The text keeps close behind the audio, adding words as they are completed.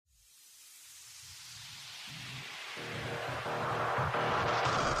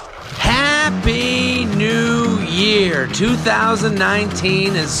Happy New Year!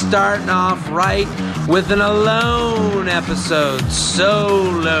 2019 is starting off right with an alone episode,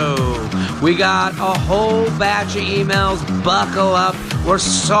 solo. We got a whole batch of emails, buckle up, we're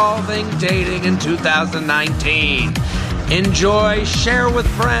solving dating in 2019. Enjoy, share with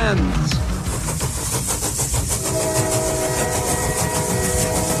friends.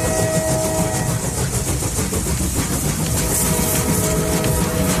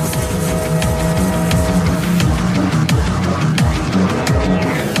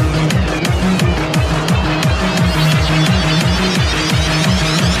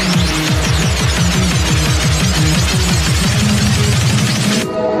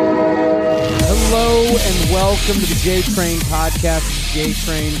 Welcome to the J-Train podcast.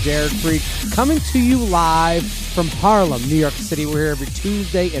 J-Train, Jared Freed, coming to you live from Harlem, New York City. We're here every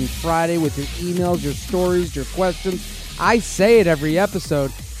Tuesday and Friday with your emails, your stories, your questions. I say it every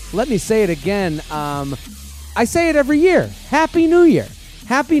episode. Let me say it again. I say it every year. Happy New Year.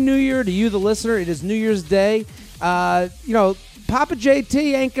 Happy New Year to you, the listener. It is New Year's Day. Papa JT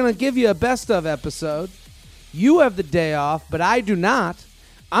ain't going to give you a best of episode. You have the day off, but I do not.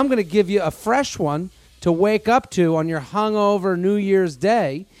 I'm going to give you a fresh one to wake up to on your hungover New Year's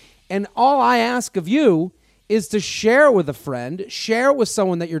Day. And all I ask of you is to share it with a friend, share it with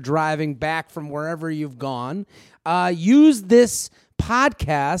someone that you're driving back from wherever you've gone. Use this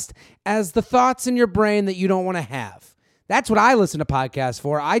podcast as the thoughts in your brain that you don't want to have. That's what I listen to podcasts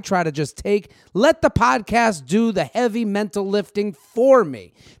for. I try to just let the podcast do the heavy mental lifting for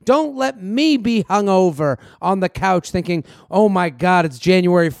me. Don't let me be hungover on the couch thinking, oh my God, it's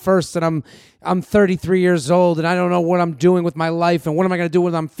January 1st and I'm 33 years old and I don't know what I'm doing with my life and what am I going to do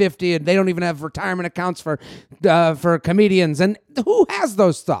when I'm 50 and they don't even have retirement accounts for comedians. And who has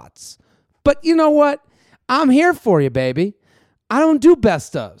those thoughts? But you know what? I'm here for you, baby. I don't do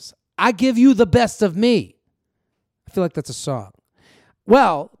best ofs. I give you the best of me. I feel like that's a song.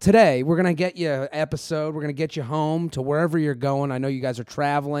 Well, today we're going to get you an episode. We're going to get you home to wherever you're going. I know you guys are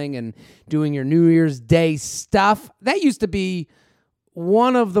traveling and doing your New Year's Day stuff. That used to be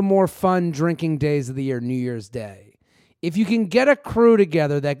one of the more fun drinking days of the year, New Year's Day. If you can get a crew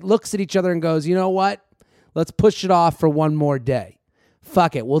together that looks at each other and goes, you know what? Let's push it off for one more day.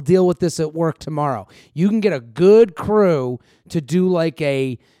 Fuck it. We'll deal with this at work tomorrow. You can get a good crew to do like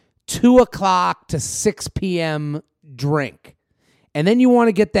a 2 o'clock to 6 p.m. drink. And then you want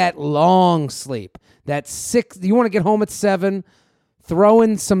to get that long sleep. You want to get home at 7, throw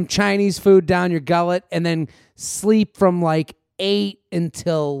in some Chinese food down your gullet, and then sleep from like 8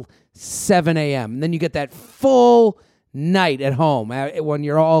 until 7 a.m. And then you get that full night at home when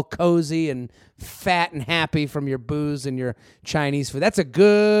you're all cozy and fat and happy from your booze and your Chinese food. That's a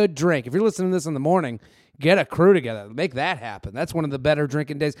good drink. If you're listening to this in the morning, get a crew together. Make that happen. That's one of the better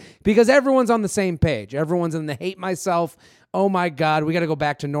drinking days because everyone's on the same page. Everyone's in the hate myself. Oh my God, we got to go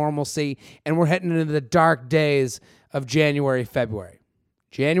back to normalcy. And we're heading into the dark days of January, February.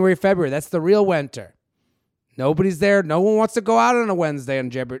 January, February, that's the real winter. Nobody's there. No one wants to go out on a Wednesday in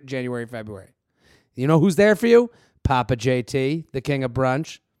January, February. You know who's there for you? Papa JT, the king of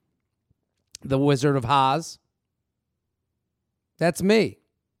brunch, the Wizard of Oz. That's me,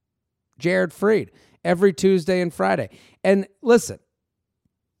 Jared Freed, every Tuesday and Friday. And listen,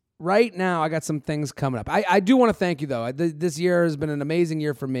 right now I got some things coming up. I do want to thank you, though. This year has been an amazing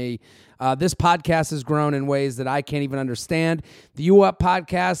year for me. This podcast has grown in ways that I can't even understand. The U Up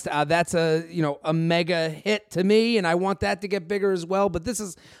podcast, that's a mega hit to me, and I want that to get bigger as well. But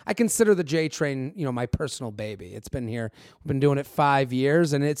I consider the J-Train, my personal baby. It's been here. We've been doing it 5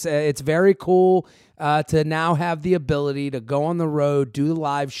 years, and it's very cool to now have the ability to go on the road, do the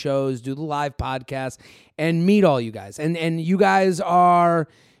live shows, do the live podcasts, and meet all you guys. And you guys are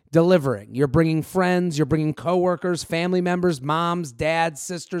delivering. You're bringing friends, you're bringing coworkers, family members, moms, dads,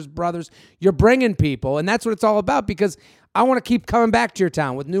 sisters, brothers. You're bringing people, and that's what it's all about because I want to keep coming back to your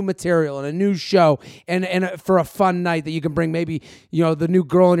town with new material and a new show and for a fun night that you can bring maybe, the new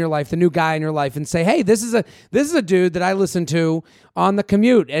girl in your life, the new guy in your life and say, "Hey, this is a dude that I listen to on the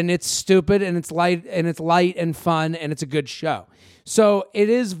commute and it's stupid and it's light and fun and it's a good show." So it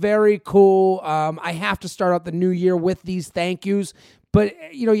is very cool. I have to start out the new year with these thank yous. But,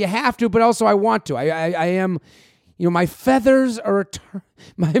 you have to, but also I want to. I am, my feathers are,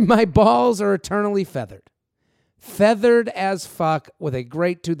 my balls are eternally feathered. Feathered as fuck with a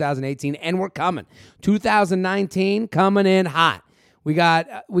great 2018, and we're coming. 2019 coming in hot. We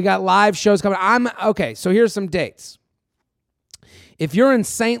got live shows coming. So here's some dates. If you're in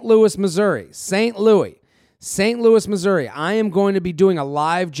St. Louis, Missouri, I am going to be doing a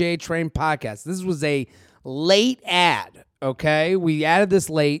live J-Train podcast. This was a late ad. Okay, we added this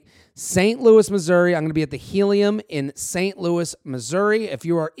late. St. Louis, Missouri. I'm going to be at the Helium in St. Louis, Missouri. If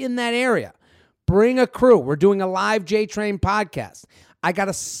you are in that area, bring a crew. We're doing a live J-Train podcast. I got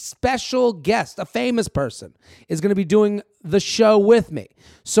a special guest, a famous person, is going to be doing the show with me.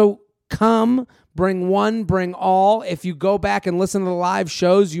 So come, bring one, bring all. If you go back and listen to the live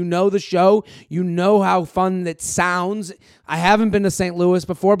shows, you know the show. You know how fun it sounds. I haven't been to St. Louis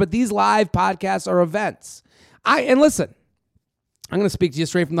before, but these live podcasts are events. And listen, I'm going to speak to you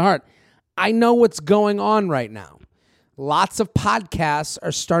straight from the heart. I know what's going on right now. Lots of podcasts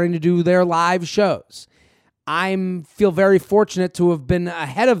are starting to do their live shows. I feel very fortunate to have been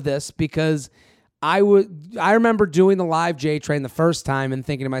ahead of this because I remember doing the live J-Train the first time and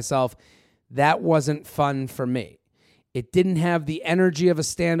thinking to myself, that wasn't fun for me. It didn't have the energy of a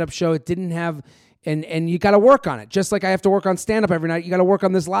stand-up show. It didn't have, and you got to work on it. Just like I have to work on stand-up every night, you got to work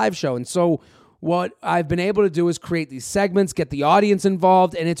on this live show. And so what I've been able to do is create these segments, get the audience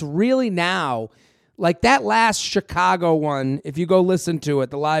involved, and it's really now, like that last Chicago one, if you go listen to it,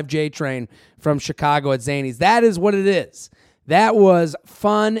 the live J-Train from Chicago at Zany's, that is what it is. That was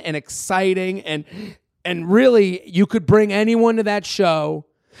fun and exciting, and really, you could bring anyone to that show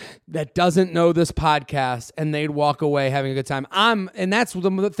that doesn't know this podcast, and they'd walk away having a good time. And that's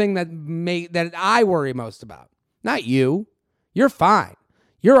the thing that I worry most about. Not you. You're fine.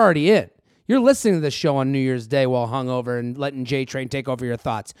 You're already in. You're listening to this show on New Year's Day while hungover and letting J-Train take over your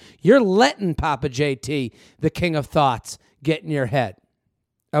thoughts. You're letting Papa JT, the king of thoughts, get in your head.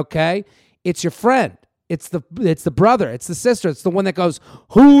 Okay? It's your friend. It's the brother. It's the sister. It's the one that goes,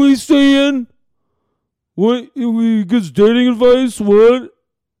 who are we saying? What? He gets dating advice? What?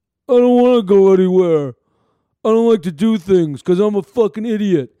 I don't want to go anywhere. I don't like to do things because I'm a fucking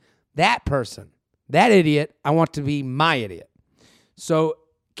idiot. That person, that idiot, I want to be my idiot. So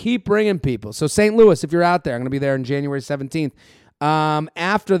keep bringing people. So St. Louis, if you're out there, I'm going to be there on January 17th.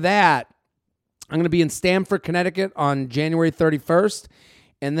 After that, I'm going to be in Stamford, Connecticut on January 31st.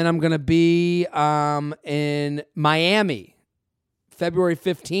 And then I'm going to be in Miami, February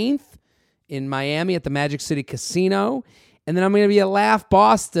 15th in Miami at the Magic City Casino. And then I'm going to be at Laugh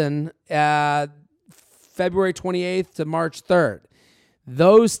Boston February 28th to March 3rd.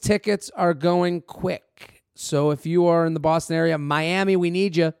 Those tickets are going quick. So if you are in the Boston area, Miami, we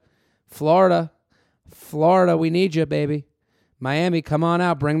need you. Florida, we need you, baby. Miami, come on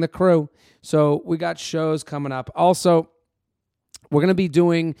out. Bring the crew. So we got shows coming up. Also, we're going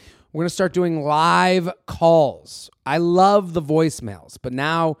to start doing live calls. I love the voicemails, but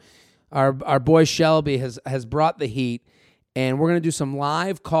now our boy Shelby has brought the heat, and we're going to do some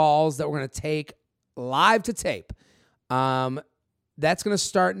live calls that we're going to take live to tape. That's going to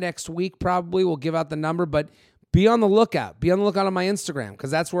start next week probably. We'll give out the number, but be on the lookout. Be on the lookout on my Instagram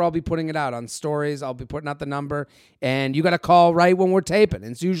because that's where I'll be putting it out on stories. I'll be putting out the number, and you got to call right when we're taping.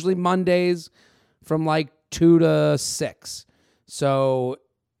 It's usually Mondays from like 2 to 6. So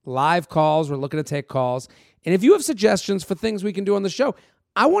live calls, we're looking to take calls. And if you have suggestions for things we can do on the show,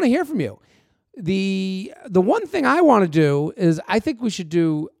 I want to hear from you. The one thing I want to do is I think we should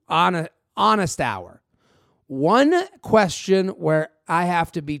do honest hour. One question where I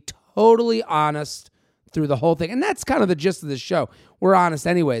have to be totally honest through the whole thing. And that's kind of the gist of the show. We're honest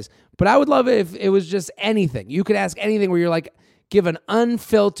anyways. But I would love it if it was just anything. You could ask anything where you're like, give an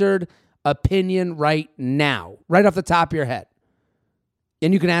unfiltered opinion right now, right off the top of your head.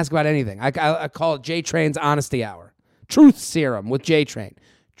 And you can ask about anything. I call it J-Train's Honesty Hour. Truth Serum with J-Train.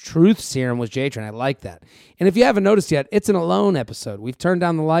 Truth Serum with J-Train. I like that. And if you haven't noticed yet, it's an alone episode. We've turned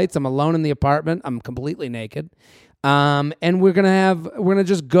down the lights. I'm alone in the apartment. I'm completely naked. And we're gonna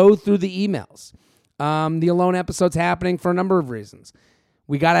just go through the emails. The alone episode's happening for a number of reasons.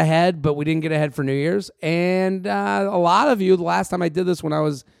 We got ahead, but we didn't get ahead for New Year's. And a lot of you, the last time I did this when I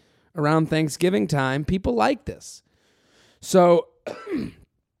was around Thanksgiving time, people like this. So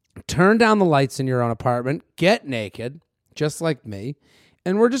turn down the lights in your own apartment, get naked, just like me,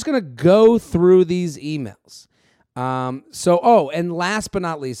 and we're just going to go through these emails. And last but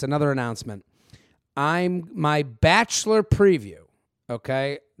not least, another announcement. My Bachelor preview,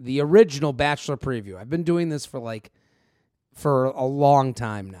 okay? The original Bachelor preview. I've been doing this for a long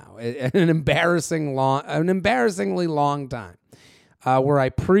time now, an embarrassingly long time, where I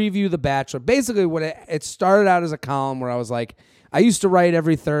preview The Bachelor. Basically, it started out as a column where I was like, I used to write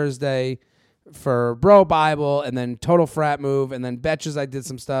every Thursday for Bro Bible and then Total Frat Move and then Betches I did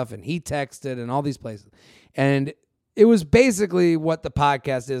some stuff and He Texted and all these places. And it was basically what the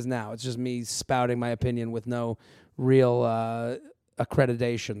podcast is now. It's just me spouting my opinion with no real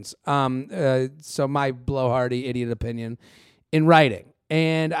accreditations. So my blowhardy idiot opinion in writing.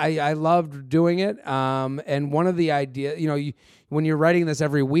 And I loved doing it. And one of the ideas, when you're writing this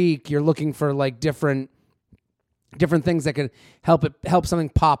every week, you're looking for like different things that could help something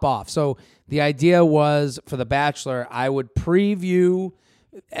pop off. So the idea was for The Bachelor, I would preview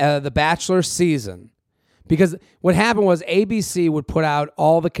the Bachelor season, because what happened was ABC would put out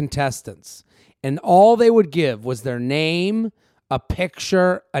all the contestants, and all they would give was their name, a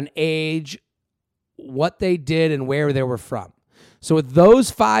picture, an age, what they did, and where they were from. So with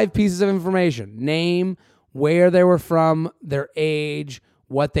those 5 pieces of information, name, where they were from, their age,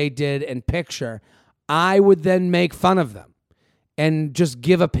 what they did, and picture, I would then make fun of them and just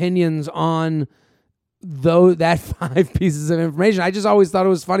give opinions on that 5 pieces of information. I just always thought it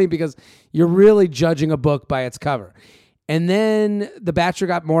was funny because you're really judging a book by its cover. And then The Bachelor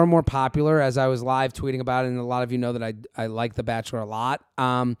got more and more popular as I was live tweeting about it, and a lot of you know that I like The Bachelor a lot.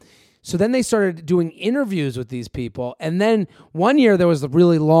 So then they started doing interviews with these people. And then one year there was the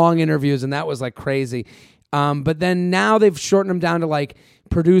really long interviews, and that was like crazy. But then now they've shortened them down to like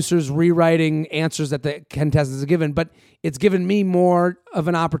producers rewriting answers that the contestants have given. But it's given me more of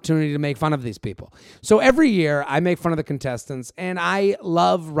an opportunity to make fun of these people. So every year I make fun of the contestants, and I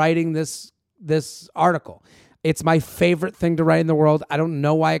love writing this article. It's my favorite thing to write in the world. I don't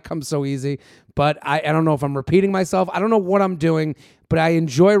know why it comes so easy, but I don't know if I'm repeating myself. I don't know what I'm doing, but I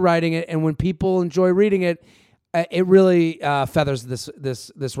enjoy writing it. And when people enjoy reading it, it really feathers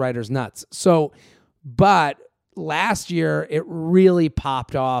this writer's nuts. So, but last year it really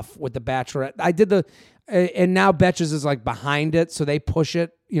popped off with The Bachelorette. I did and now Betches is like behind it, so they push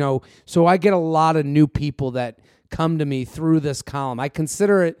it, so I get a lot of new people that come to me through this column. I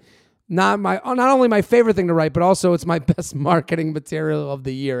consider it not only my favorite thing to write, but also it's my best marketing material of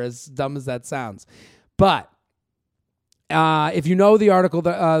the year, as dumb as that sounds. But if you know the article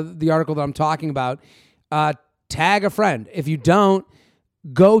that I'm talking about, tag a friend. If you don't,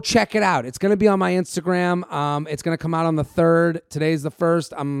 go check it out. It's going to be on my Instagram. It's going to come out on the 3rd. Today's the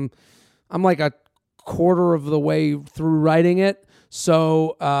 1st. I'm like a quarter of the way through writing it.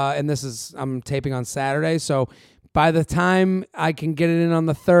 So, and I'm taping on Saturday. So by the time I can get it in on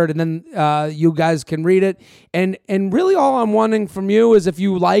the 3rd, and then you guys can read it. And really all I'm wanting from you is if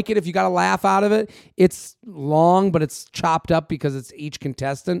you like it, if you got a laugh out of it. It's long, but it's chopped up because it's each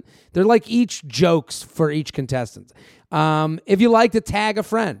contestant. They're like each jokes for each contestant. If you like to tag a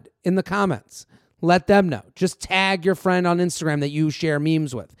friend in the comments, let them know. Just tag your friend on Instagram that you share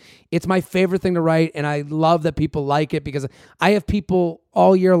memes with. It's my favorite thing to write, and I love that people like it because I have people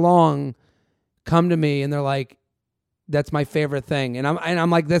all year long come to me and they're like, that's my favorite thing. And I'm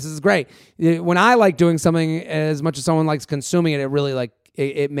like, this is great. When I like doing something as much as someone likes consuming it, it really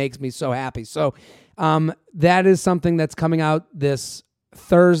it makes me so happy. So that is something that's coming out this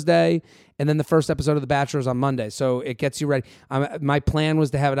Thursday. And then the first episode of The Bachelor is on Monday. So it gets you ready. My plan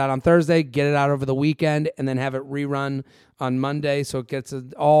was to have it out on Thursday, get it out over the weekend, and then have it rerun on Monday. So it gets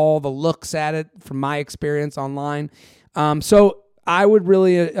all the looks at it from my experience online. So I would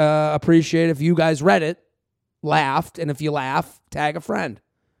really appreciate if you guys read it, laughed, and if you laugh, tag a friend.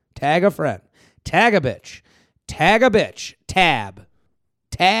 Tag a friend. Tag a bitch. Tag a bitch. Tab.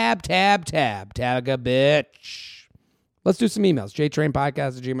 Tab, tab, tab. Tag a bitch. Let's do some emails.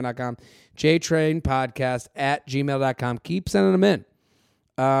 jtrainpodcast@gmail.com. jtrainpodcast@gmail.com. Keep sending them in.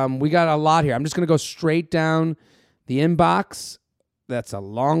 We got a lot here. I'm just going to go straight down the inbox. That's a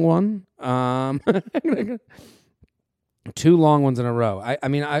long one. 2 long ones in a row.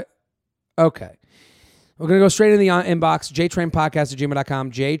 Okay. We're going to go straight in the inbox.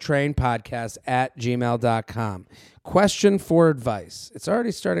 jtrainpodcast@gmail.com. jtrainpodcast@gmail.com. Question for advice. It's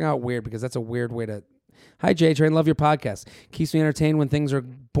already starting out weird because that's a weird way to... Hi, J-Train. Love your podcast. Keeps me entertained when things are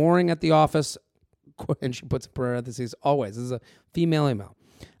boring at the office. And she puts in parentheses, always. This is a female email.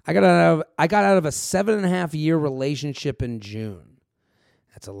 I got out of a 7.5-year relationship in June.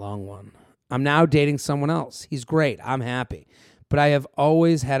 That's a long one. I'm now dating someone else. He's great. I'm happy. But I have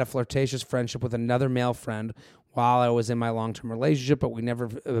always had a flirtatious friendship with another male friend while I was in my long-term relationship, but we never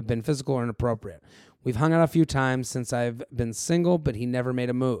have been physical or inappropriate. We've hung out a few times since I've been single, but he never made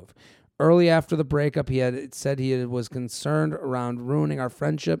a move. Early after the breakup, he had said he was concerned around ruining our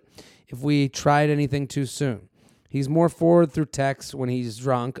friendship if we tried anything too soon. He's more forward through text when he's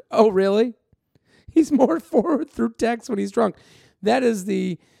drunk. Oh, really? He's more forward through text when he's drunk. That is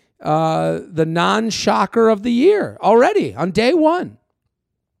the non-shocker of the year already on day 1.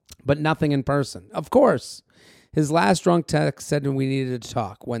 But nothing in person. Of course. His last drunk text said we needed to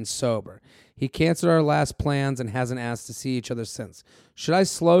talk when sober. He canceled our last plans and hasn't asked to see each other since. Should I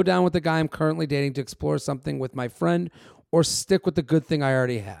slow down with the guy I'm currently dating to explore something with my friend or stick with the good thing I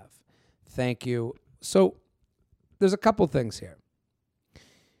already have? Thank you. So there's a couple things here.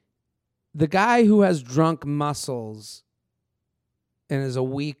 The guy who has drunk muscles and is a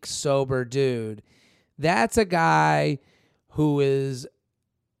weak, sober dude, that's a guy who is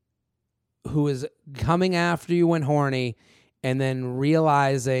coming after you when horny and then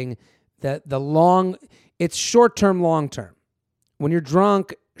realizing that it's short-term, long-term. When you're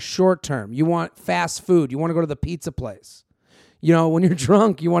drunk, short-term. You want fast food. You want to go to the pizza place. When you're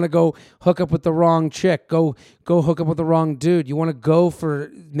drunk, you want to go hook up with the wrong chick. Go hook up with the wrong dude. You want to go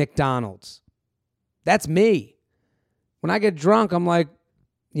for McDonald's. That's me. When I get drunk, I'm like,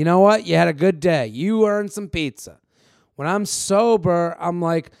 you know what? You had a good day. You earned some pizza. When I'm sober, I'm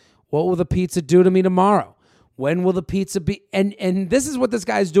like, what will the pizza do to me tomorrow? When will the pizza be? And this is what this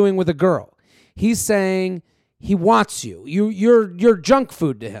guy's doing with a girl. He's saying he wants you. You're junk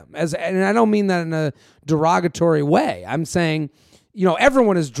food to him. And I don't mean that in a derogatory way. I'm saying,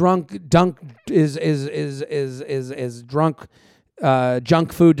 everyone is drunk. Is drunk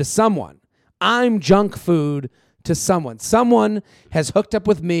junk food to someone. I'm junk food to someone. Someone has hooked up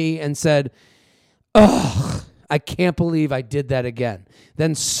with me and said, ugh, I can't believe I did that again.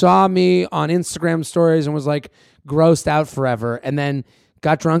 Then saw me on Instagram stories and was like grossed out forever, and then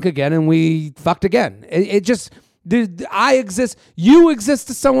got drunk again and we fucked again. It just, I exist. You exist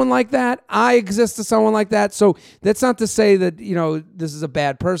to someone like that. I exist to someone like that. So that's not to say that, this is a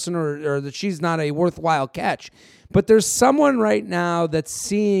bad person or that she's not a worthwhile catch. But there's someone right now that's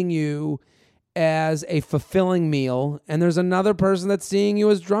seeing you as a fulfilling meal, and there's another person that's seeing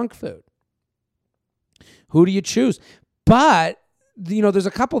you as drunk food. Who do you choose? But, there's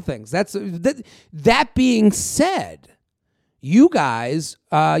a couple things. That being said, you guys,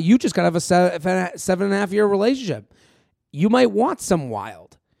 you just got to have a 7.5 year relationship. You might want some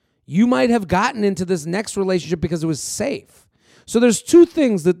wild. You might have gotten into this next relationship because it was safe. So there's two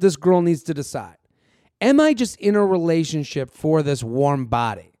things that this girl needs to decide. Am I just in a relationship for this warm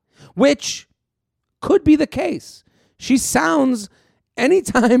body? Which could be the case. She sounds,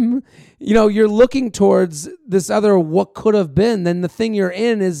 anytime, you're looking towards this other what could have been, then the thing you're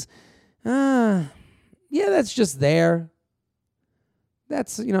in is, yeah, that's just there.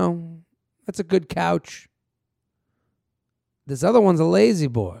 That's, that's a good couch. This other one's a lazy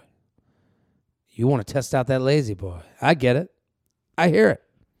boy. You want to test out that lazy boy. I get it. I hear it.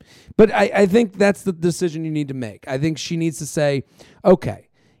 But I think that's the decision you need to make. I think she needs to say, okay,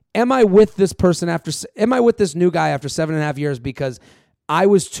 am I with this new guy after 7.5 years because I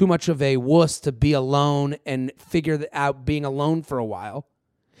was too much of a wuss to be alone and figure out being alone for a while?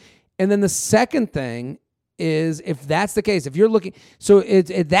 And then the second thing is, if that's the case, if you're looking, so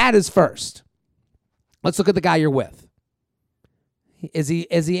that is first. Let's look at the guy you're with. Is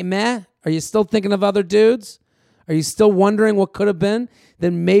he meh? Are you still thinking of other dudes? Are you still wondering what could have been?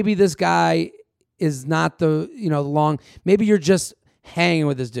 Then maybe this guy is not the, maybe you're just hanging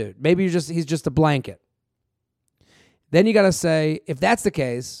with this dude. Maybe he's just a blanket. Then you got to say, if that's the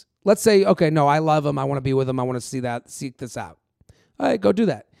case, let's say, okay, no, I love him. I want to be with him. I want to seek this out. All right, go do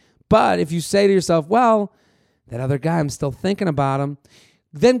that. But if you say to yourself, well, that other guy, I'm still thinking about him,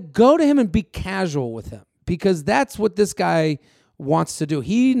 then go to him and be casual with him, because that's what this guy wants to do.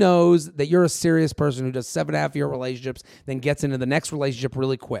 He knows that you're a serious person who does 7.5 year relationships, then gets into the next relationship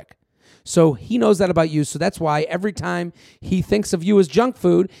really quick. So he knows that about you. So that's why every time he thinks of you as junk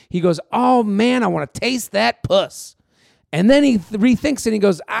food, he goes, oh man, I want to taste that puss. And then he rethinks it and he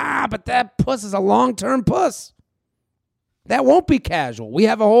goes, but that puss is a long-term puss. That won't be casual. We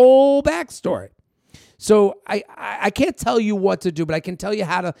have a whole backstory. So I can't tell you what to do, but I can tell you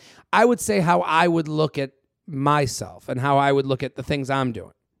I would say how I would look at myself and how I would look at the things I'm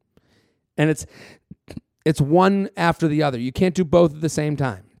doing. And it's one after the other. You can't do both at the same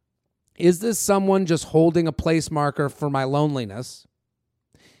time. Is this someone just holding a place marker for my loneliness?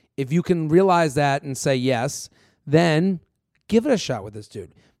 If you can realize that and say yes, then give it a shot with this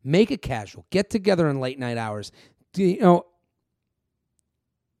dude. Make it casual. Get together in late night hours.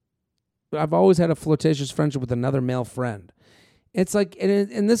 I've always had a flirtatious friendship with another male friend. It's like,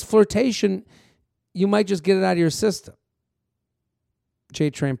 in this flirtation, you might just get it out of your system.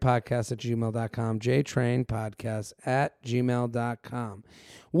 JTrainPodcast@gmail.com. JTrainPodcast@gmail.com.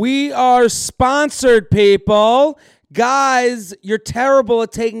 We are sponsored, people. Guys, you're terrible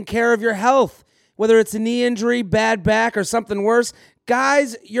at taking care of your health. Whether it's a knee injury, bad back, or something worse,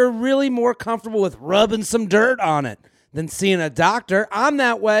 guys, you're really more comfortable with rubbing some dirt on it than seeing a doctor. I'm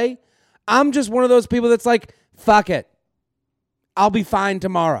that way. I'm just one of those people that's like, fuck it. I'll be fine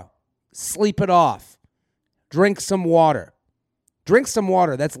tomorrow. Sleep it off. Drink some water. Drink some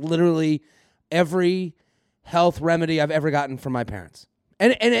water. That's literally every health remedy I've ever gotten from my parents.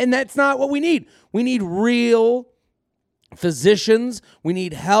 And that's not what we need. We need real Physicians, we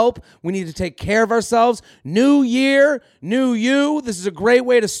need help. We need to take care of ourselves. New year, new you. This is a great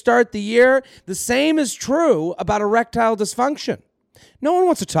way to start the year. The same is true about erectile dysfunction. No one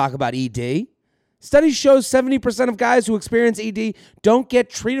wants to talk about ED. Studies show 70% of guys who experience ED don't get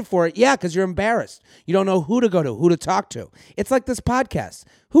treated for it. Yeah, because you're embarrassed. You don't know who to go to, who to talk to. It's like this podcast.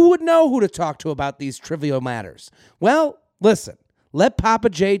 Who would know who to talk to about these trivial matters? Well, listen, let Papa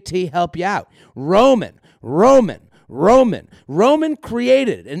JT help you out. Roman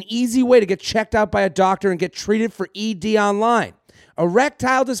created an easy way to get checked out by a doctor and get treated for ED online.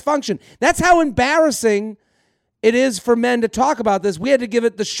 Erectile dysfunction. That's how embarrassing it is for men to talk about this. We had to give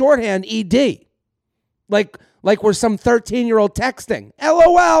it the shorthand ED. Like we're some 13-year-old texting.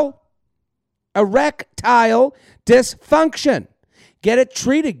 LOL. Erectile dysfunction. Get it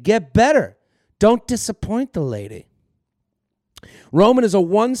treated. Get better. Don't disappoint the lady. Roman is a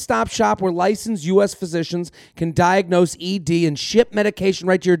one-stop shop where licensed U.S. physicians can diagnose ED and ship medication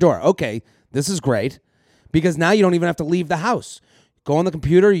right to your door. Okay, this is great because now you don't even have to leave the house. Go on the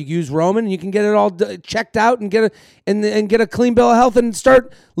computer, you use Roman, and you can get it all checked out and get a clean bill of health and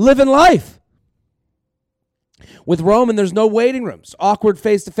start living life. With Roman, there's no waiting rooms, awkward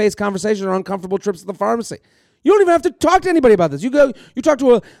face-to-face conversations, or uncomfortable trips to the pharmacy. You don't even have to talk to anybody about this. You talk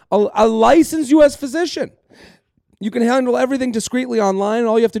to a licensed U.S. physician. You can handle everything discreetly online.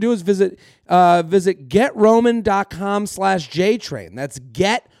 All you have to do is visit getroman.com/JTrain. That's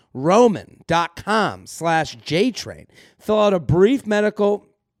getroman.com/JTrain. Fill out a brief medical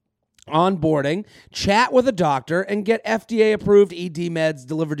onboarding, chat with a doctor, and get FDA-approved ED meds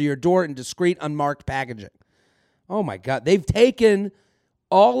delivered to your door in discreet, unmarked packaging. Oh, my God. They've taken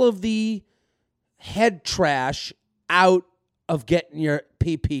all of the head trash out of getting your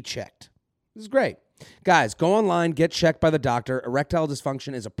PP checked. This is great. Guys, go online, get checked by the doctor. Erectile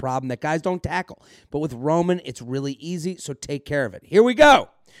dysfunction is a problem that guys don't tackle. But with Roman, it's really easy, so take care of it. Here we go.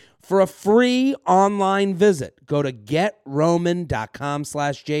 For a free online visit, go to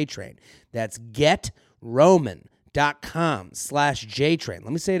getroman.com/JTrain. That's getroman.com/JTrain.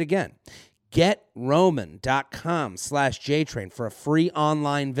 Let me say it again. getroman.com/JTrain for a free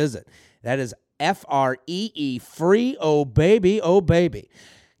online visit. That is FREE, free, oh baby, oh baby.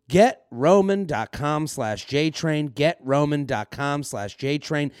 getroman.com/JTrain,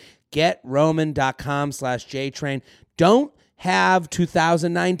 getroman.com/JTrain, getroman.com/JTrain. Don't have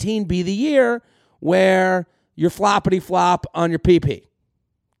 2019 be the year where you're floppity flop on your PP.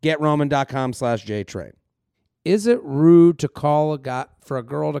 getroman.com/JTrain. Is it rude to call for a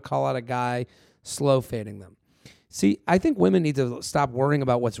girl to call out a guy slow fading them? See, I think women need to stop worrying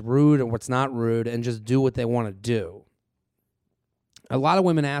about what's rude and what's not rude and just do what they want to do. A lot of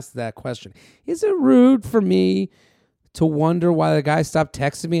women ask that question. Is it rude for me to wonder why the guy stopped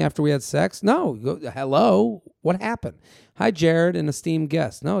texting me after we had sex? No. Hello? What happened? Hi, Jared, an esteemed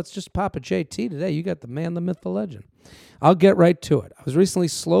guest. No, it's just Papa JT today. You got the man, the myth, the legend. I'll get right to it. I was recently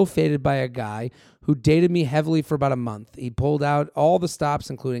slow faded by a guy who dated me heavily for about a month. He pulled out all the stops,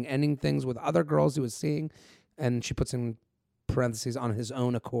 including ending things with other girls he was seeing, and she puts in parentheses, on his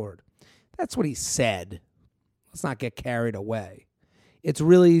own accord. That's what he said. Let's not get carried away. It's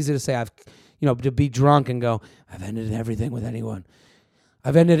really easy to say, to be drunk and go, I've ended everything with anyone.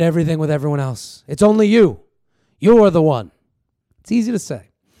 I've ended everything with everyone else. It's only you. You're the one. It's easy to say.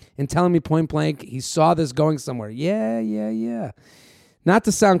 And telling me point blank, he saw this going somewhere. Yeah. Not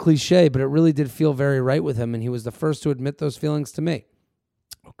to sound cliche, but it really did feel very right with him, and he was the first to admit those feelings to me.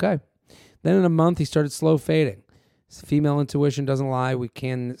 Okay. Then in a month, he started slow fading. His female intuition doesn't lie. We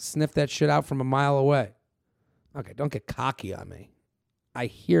can sniff that shit out from a mile away. Okay, don't get cocky on me. I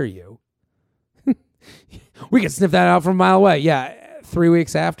hear you. We can sniff that out from a mile away. Yeah, 3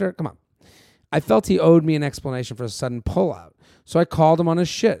 weeks after? Come on. I felt he owed me an explanation for a sudden pullout, so I called him on his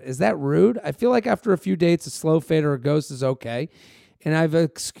shit. Is that rude? I feel like after a few dates, a slow fade or a ghost is okay, and I've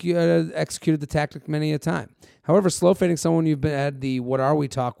executed the tactic many a time. However, slow fading someone you've had the what are we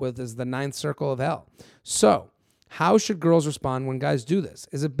talk with is the ninth circle of hell. So, how should girls respond when guys do this?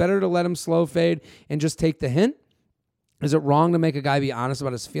 Is it better to let him slow fade and just take the hint? Is it wrong to make a guy be honest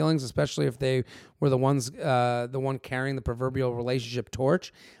about his feelings, especially if they were the one carrying the proverbial relationship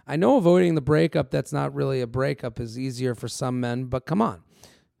torch? I know avoiding the breakup that's not really a breakup is easier for some men, but come on.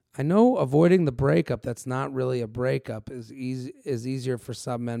 I know avoiding the breakup that's not really a breakup is easier for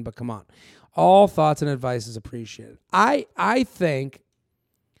some men, but come on. All thoughts and advice is appreciated. I think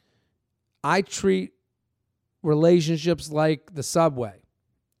I treat relationships like the subway.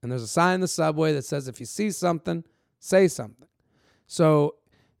 And there's a sign in the subway that says if you see something, say something. So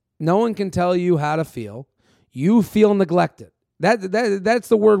no one can tell you how to feel. You feel neglected. That's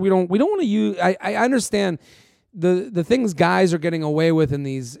the word we don't want to use. I understand the things guys are getting away with in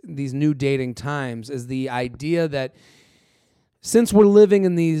these new dating times is the idea that since we're living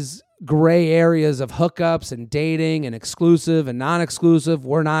in these gray areas of hookups and dating and exclusive and non-exclusive,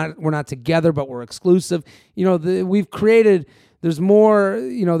 we're not together, but we're exclusive. We've created, there's more,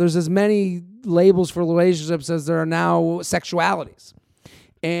 there's as many labels for relationships as there are now sexualities.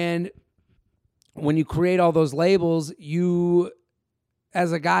 And when you create all those labels, you,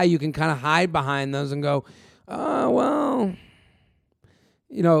 as a guy, you can kind of hide behind those and go, oh, well,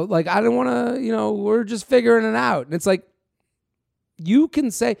 I don't want to, we're just figuring it out. And it's like, you can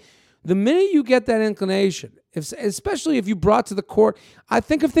say, the minute you get that inclination, especially if you brought to the court, I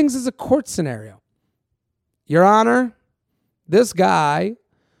think of things as a court scenario. Your Honor, this guy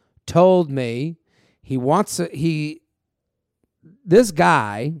told me this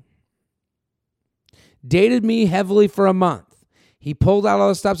guy dated me heavily for a month. He pulled out all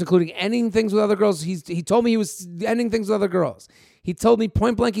the stops, including ending things with other girls. He told me he was ending things with other girls. He told me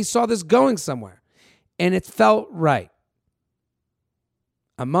point blank he saw this going somewhere, and it felt right.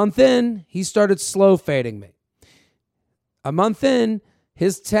 A month in, he started slow fading me. A month in,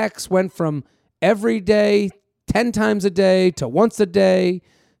 his texts went from every day, 10 times a day, to once a day,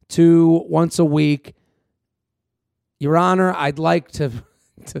 to once a week. Your Honor, I'd like to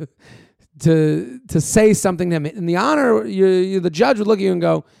say something to him. And the Honor, the judge would look at you and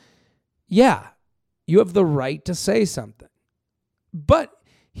go, yeah, you have the right to say something. But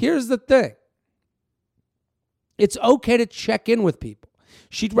here's the thing. It's okay to check in with people.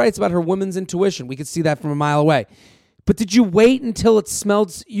 She writes about her woman's intuition. We could see that from a mile away. But did you wait until it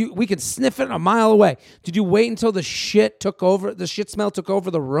smelled? We could sniff it a mile away. Did you wait until the shit smell took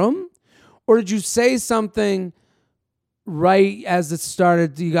over the room? Or did you say something right as it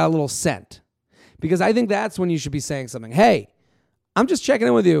started, you got a little scent? Because I think that's when you should be saying something. Hey, I'm just checking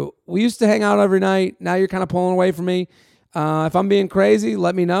in with you. We used to hang out every night. Now you're kind of pulling away from me. If I'm being crazy,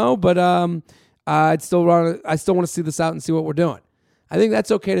 let me know. But I still want to see this out and see what we're doing. I think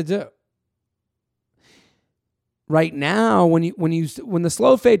that's okay to do. Right now, when the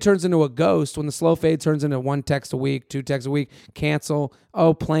slow fade turns into a ghost, when the slow fade turns into 1 text a week, 2 texts a week, cancel,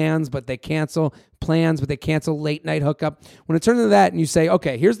 plans, but they cancel, late night hookup. When it turns into that and you say,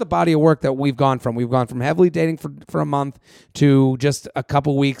 okay, here's the body of work that we've gone from. We've gone from heavily dating for a month to just a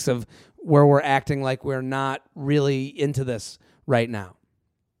couple weeks of where we're acting like we're not really into this right now.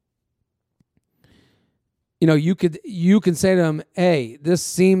 You can say to him, hey, this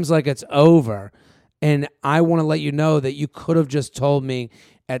seems like it's over. And I want to let you know that you could have just told me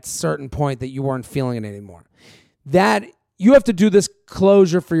at a certain point that you weren't feeling it anymore. That you have to do this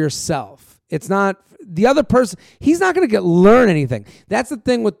closure for yourself. It's not the other person. He's not going to learn anything. That's the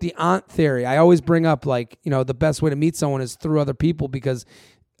thing with the aunt theory. I always bring up the best way to meet someone is through other people because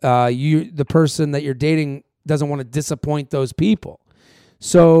the person that you're dating doesn't want to disappoint those people.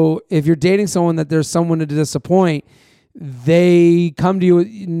 So if you're dating someone that there's someone to disappoint, they come to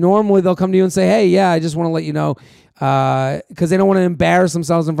you. Normally they'll come to you and say, hey, yeah, I just want to let you know, because they don't want to embarrass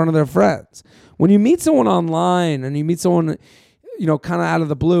themselves in front of their friends. When you meet someone online and you meet someone, kind of out of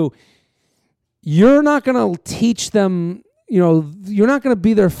the blue, you're not going to teach them, you're not going to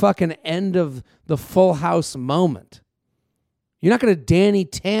be their fucking end of the Full House moment. You're not going to Danny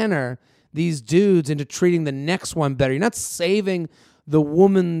Tanner these dudes into treating the next one better. You're not saving the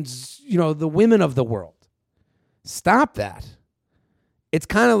the women of the world. Stop that. It's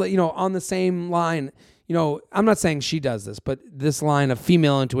kind of, on the same line, I'm not saying she does this, but this line of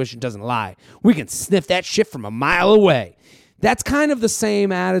female intuition doesn't lie. We can sniff that shit from a mile away. That's kind of the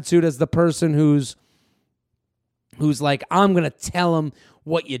same attitude as the person who's like, I'm going to tell him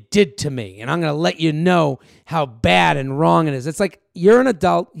what you did to me, and I'm going to let you know how bad and wrong it is. It's like, you're an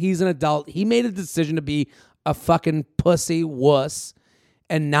adult, he's an adult. He made a decision to be a fucking pussy wuss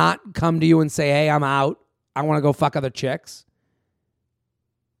and not come to you and say, hey, I'm out. I want to go fuck other chicks.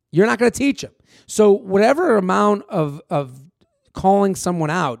 You're not going to teach him. So whatever amount of calling someone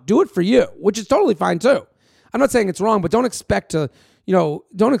out, do it for you, which is totally fine too. I'm not saying it's wrong, but don't expect that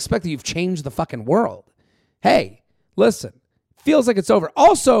you've changed the fucking world. Hey, listen, feels like it's over.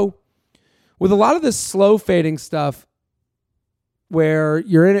 Also, with a lot of this slow fading stuff where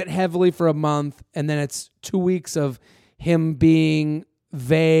you're in it heavily for a month and then it's 2 weeks of him being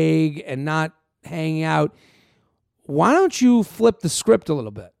vague and not hanging out, why don't you flip the script a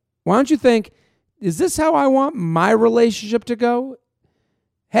little bit? Why don't you think, is this how I want my relationship to go?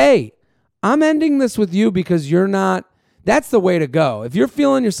 Hey, I'm ending this with you because you're not, that's the way to go. If you're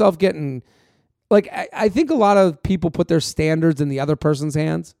feeling yourself getting, I think a lot of people put their standards in the other person's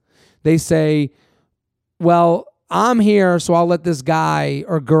hands. They say, well, I'm here, so I'll let this guy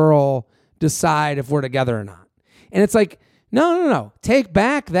or girl decide if we're together or not. And it's like, no. Take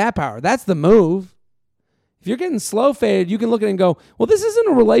back that power. That's the move. If you're getting slow faded, you can look at it and go, well, this isn't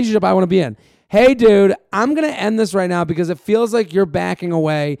a relationship I want to be in. Hey, dude, I'm going to end this right now because it feels like you're backing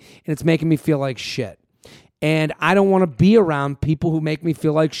away and it's making me feel like shit. And I don't want to be around people who make me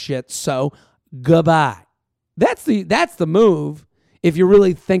feel like shit, so goodbye. That's the move if you're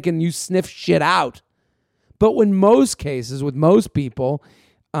really thinking you sniff shit out. But in most cases, with most people,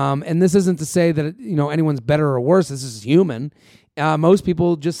 and this isn't to say that anyone's better or worse, this is human, most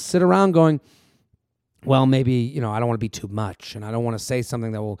people just sit around going, well, maybe, I don't want to be too much, and I don't want to say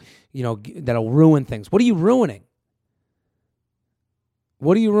something that will, that'll ruin things. What are you ruining?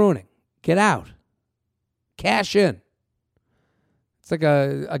 What are you ruining? Get out. Cash in. It's like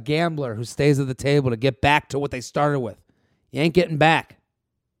a gambler who stays at the table to get back to what they started with. You ain't getting back.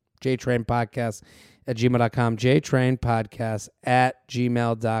 JTrain Podcast at gmail.com. JTrain Podcast at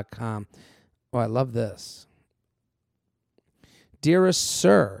gmail.com. Oh, I love this. Dearest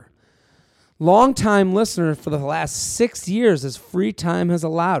Sir, long-time listener for the last 6 years as free time has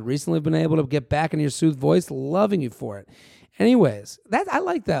allowed. Recently been able to get back into your soothed voice. Loving you for it. Anyways, I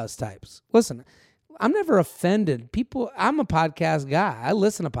like those types. Listen, I'm never offended. I'm a podcast guy. I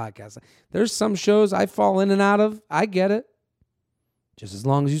listen to podcasts. There's some shows I fall in and out of. I get it. Just as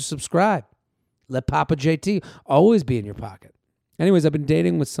long as you subscribe. Let Papa JT always be in your pocket. Anyways, I've been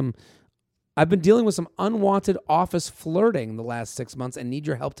dealing with some unwanted office flirting the last 6 months and need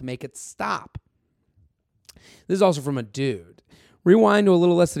your help to make it stop. This is also from a dude. Rewind to a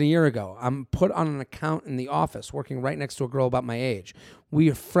little less than a year ago. I'm put on an account in the office, working right next to a girl about my age. We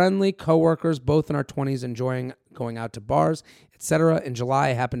are friendly coworkers, both in our 20s, enjoying going out to bars, etc. In July,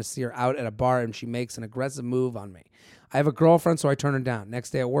 I happened to see her out at a bar, and she makes an aggressive move on me. I have a girlfriend, so I turn her down. Next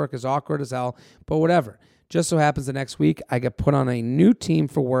day at work is awkward as hell, but whatever. Just so happens the next week, I get put on a new team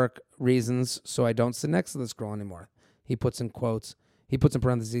for work reasons, so I don't sit next to this girl anymore. He puts in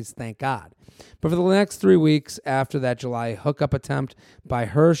parentheses, thank God. But for the next 3 weeks after that July hookup attempt by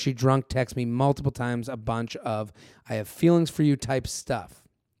her, she drunk texts me multiple times a bunch of I have feelings for you type stuff.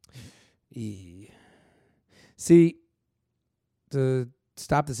 See, to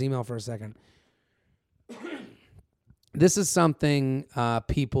stop this email for a second, this is something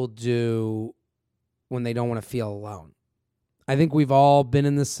people do when they don't want to feel alone. I think we've all been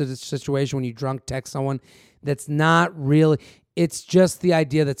in this situation when you drunk text someone that's not really... It's just the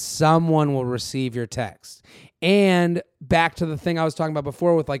idea that someone will receive your text. And back to the thing I was talking about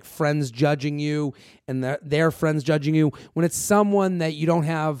before with like friends judging you and their friends judging you. When it's someone that you don't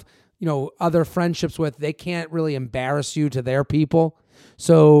have, other friendships with, they can't really embarrass you to their people.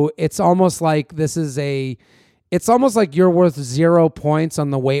 So it's almost like you're worth 0 points on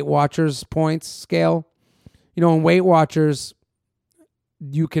the Weight Watchers points scale. In Weight Watchers,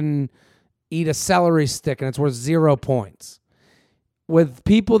 you can eat a celery stick and it's worth 0 points. With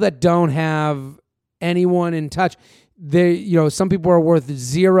people that don't have anyone in touch, some people are worth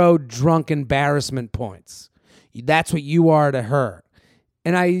 0 drunk embarrassment points. That's what you are to her.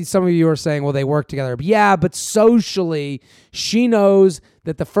 And some of you are saying, well, they work together. Yeah, but socially, she knows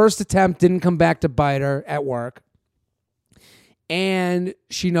that the first attempt didn't come back to bite her at work. And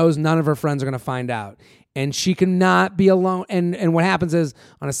she knows none of her friends are going to find out. And she cannot be alone. And what happens is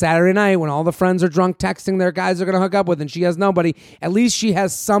on a Saturday night when all the friends are drunk texting their guys they're going to hook up with and she has nobody, at least she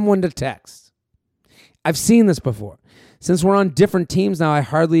has someone to text. I've seen this before. Since we're on different teams now, I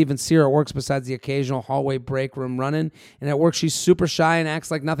hardly even see her at work besides the occasional hallway break room run-in. And at work, she's super shy and acts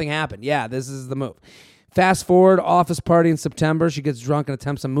like nothing happened. Yeah, this is the move. Fast forward, office party in September. She gets drunk and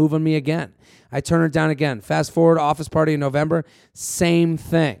attempts to move on me again. I turn her down again. Fast forward, office party in November. Same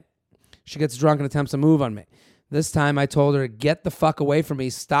thing. She gets drunk and attempts to move on me. This time I told her, get the fuck away from me.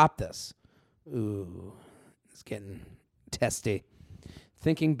 Stop this. Ooh, it's getting testy.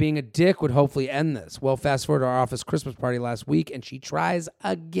 Thinking being a dick would hopefully end this. Well, fast forward to our office Christmas party last week, and she tries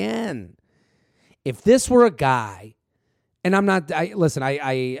again. If this were a guy, and I'm not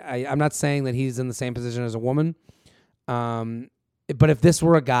saying that he's in the same position as a woman, but if this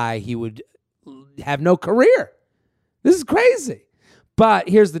were a guy, he would have no career. This is crazy. But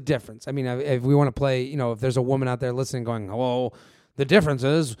here's the difference. I mean, if we want to play, if there's a woman out there listening going, oh, the difference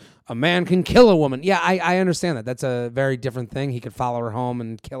is a man can kill a woman. Yeah, I understand that. That's a very different thing. He could follow her home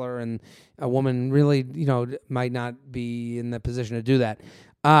and kill her, and a woman really, might not be in the position to do that.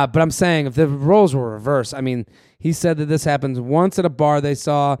 But I'm saying if the roles were reversed, I mean, he said that this happens once at a bar they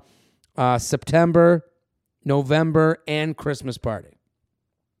saw September, November, and Christmas party.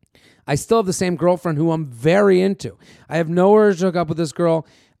 I still have the same girlfriend who I'm very into. I have no urge to hook up with this girl.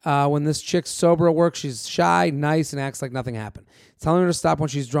 When this chick's sober at work, she's shy, nice, and acts like nothing happened. Telling her to stop when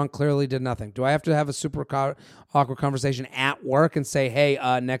she's drunk clearly did nothing. Do I have to have a super awkward conversation at work and say, hey,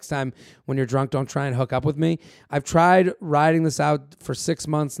 next time when you're drunk, don't try and hook up with me? I've tried riding this out for 6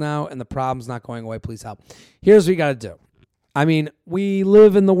 months now, and the problem's not going away. Please help. Here's what you got to do. I mean, we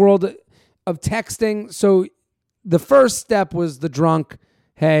live in the world of texting, so the first step was the drunk,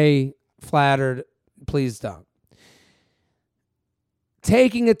 hey, flattered, please don't.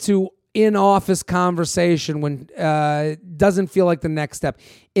 Taking it to in-office conversation when doesn't feel like the next step.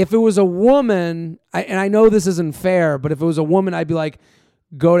 If it was a woman, and I know this isn't fair, but if it was a woman, I'd be like,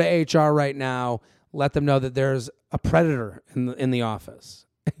 go to HR right now, let them know that there's a predator in the office.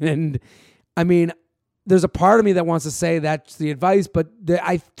 And I mean, there's a part of me that wants to say that's the advice, but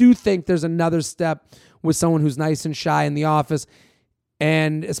I do think there's another step with someone who's nice and shy in the office,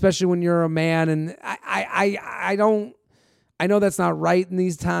 and especially when you're a man. And I know that's not right in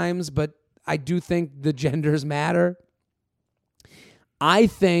these times, but I do think the genders matter. I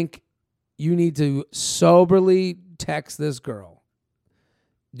think you need to soberly text this girl.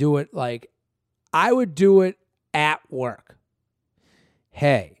 Do it like I would do it at work.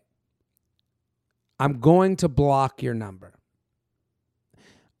 Hey, I'm going to block your number.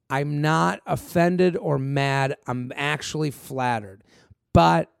 I'm not offended or mad. I'm actually flattered.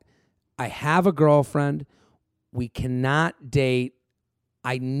 But I have a girlfriend. We cannot date.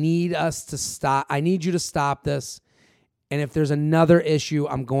 I need us to stop. I need you to stop this. And if there's another issue,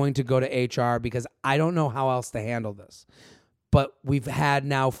 I'm going to go to HR because I don't know how else to handle this. But we've had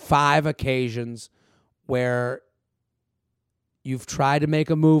now 5 occasions where you've tried to make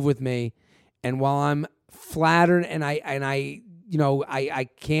a move with me, and while I'm flattered and I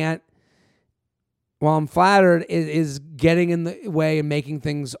can't, while I'm flattered, it is getting in the way and making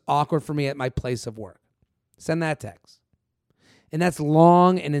things awkward for me at my place of work. Send that text. And that's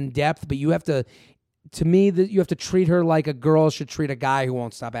long and in depth, but you have to treat her like a girl should treat a guy who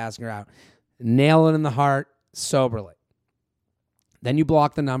won't stop asking her out. Nail it in the heart soberly. Then you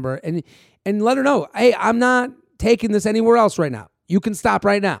block the number and let her know, hey, I'm not taking this anywhere else right now. You can stop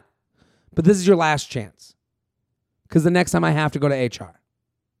right now. But this is your last chance. Because the next time I have to go to HR.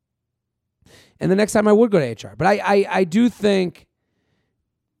 And the next time I would go to HR. But I do think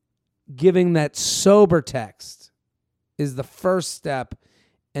giving that sober text is the first step,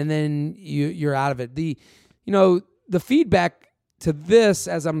 and then you're out of it. The feedback to this,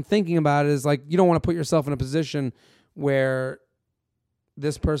 as I'm thinking about it, is like you don't want to put yourself in a position where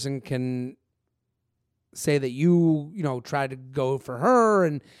this person can say that you try to go for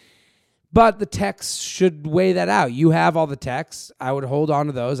her, but the text should weigh that out. You have all the texts. I would hold on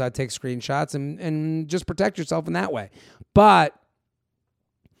to those. I'd take screenshots and just protect yourself in that way. But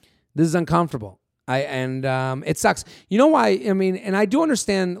this is uncomfortable. It sucks. You know why? I mean, and I do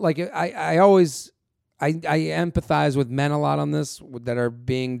understand, like, I empathize with men a lot on this that are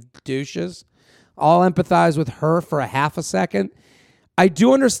being douches. I'll empathize with her for a half a second. I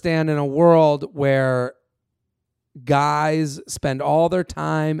do understand in a world where guys spend all their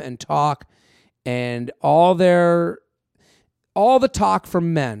time and talk and all the talk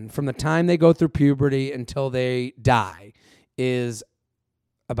from men from the time they go through puberty until they die is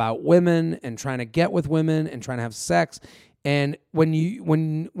about women and trying to get with women and trying to have sex. And when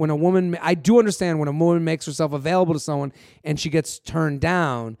a woman, I do understand when a woman makes herself available to someone and she gets turned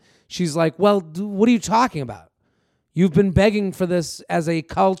down, she's like, well, what are you talking about? You've been begging for this as a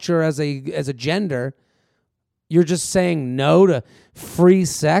culture, as a gender. You're just saying no to free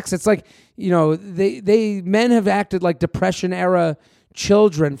sex. It's like, men have acted like Depression era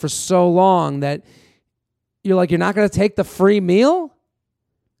children for so long that you're like, you're not going to take the free meal?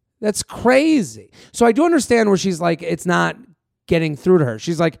 That's crazy. So I do understand where she's like, it's not getting through to her.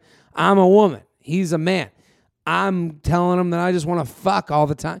 She's like, I'm a woman. He's a man. I'm telling him that I just want to fuck all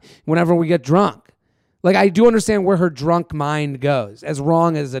the time whenever we get drunk. Like, I do understand where her drunk mind goes, as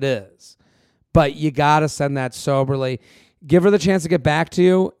wrong as it is. But you got to send that soberly. Give her the chance to get back to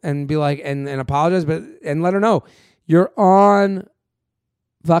you and be like, and apologize, and let her know you're on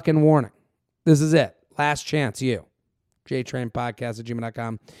fucking warning. This is it. Last chance, you.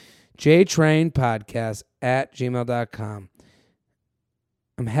 JTrainPodcast@gmail.com. JTrainPodcast@gmail.com.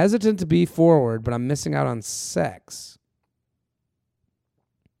 I'm hesitant to be forward, but I'm missing out on sex.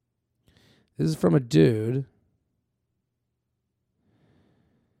 This is from a dude.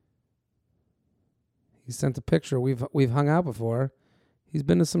 He sent a picture. We've hung out before. He's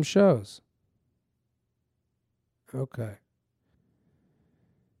been to some shows. Okay.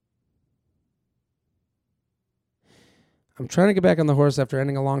 I'm trying to get back on the horse after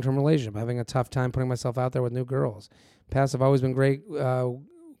ending a long-term relationship, having a tough time putting myself out there with new girls. Past have always been great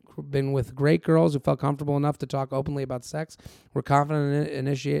been with great girls who felt comfortable enough to talk openly about sex. We're confident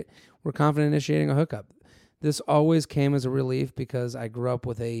initiating a hookup. This always came as a relief because I grew up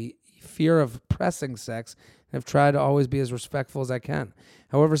with a fear of pressing sex and have tried to always be as respectful as I can.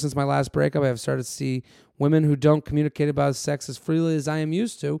 However, since my last breakup, I have started to see women who don't communicate about sex as freely as I am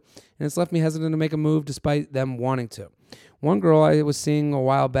used to, and it's left me hesitant to make a move despite them wanting to. One girl I was seeing a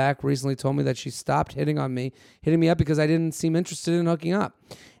while back recently told me that she stopped hitting me up because I didn't seem interested in hooking up.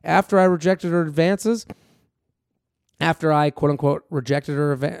 After I quote-unquote rejected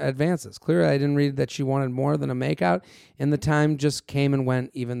her advances. Clearly, I didn't read that she wanted more than a makeout, and the time just came and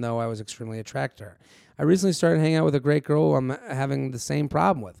went, even though I was extremely attracted to her. I recently started hanging out with a great girl who I'm having the same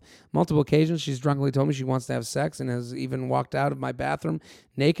problem with. Multiple occasions, she's drunkenly told me she wants to have sex and has even walked out of my bathroom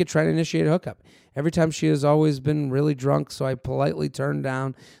naked trying to initiate a hookup. Every time she has always been really drunk, so I politely turned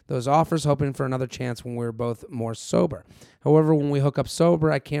down those offers, hoping for another chance when we're both more sober. However, when we hook up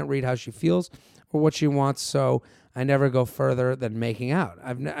sober, I can't read how she feels or what she wants, so I never go further than making out.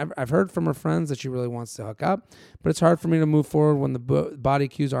 I've heard from her friends that she really wants to hook up, but it's hard for me to move forward when the body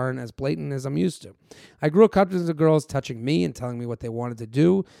cues aren't as blatant as I'm used to. I grew accustomed to girls touching me and telling me what they wanted to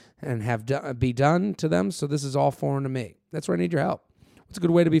do and be done to them, so this is all foreign to me. That's where I need your help. What's a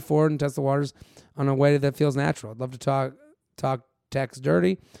good way to be forward and test the waters on a way that feels natural? I'd love to talk text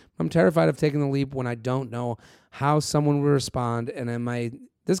dirty. I'm terrified of taking the leap when I don't know how someone will respond, and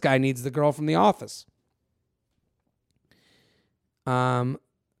this guy needs the girl from The Office. So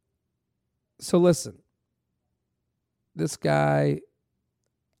listen, this guy,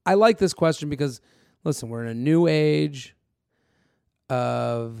 I like this question because, listen, we're in a new age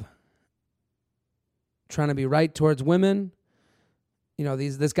of trying to be right towards women. You know,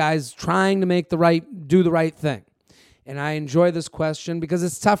 this guy's trying to do the right thing. And I enjoy this question because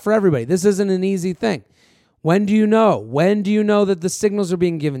it's tough for everybody. This isn't an easy thing. When do you know? When do you know that the signals are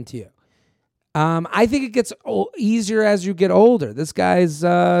being given to you? I think it gets easier as you get older. This guy's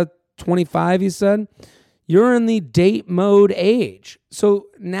 25, he said. You're in the date mode age. So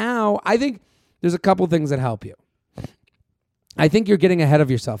now I think there's a couple things that help you. I think you're getting ahead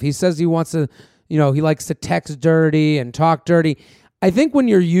of yourself. He says he wants to, he likes to text dirty and talk dirty. I think when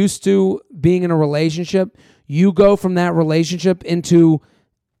you're used to being in a relationship, you go from that relationship into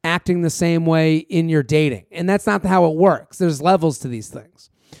acting the same way in your dating. And that's not how it works. There's levels to these things.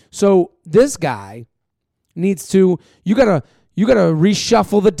 So this guy needs to, you gotta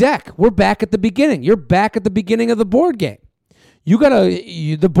reshuffle the deck. We're back at the beginning. You're back at the beginning of the board game.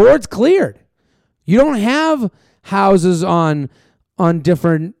 The board's cleared. You don't have houses on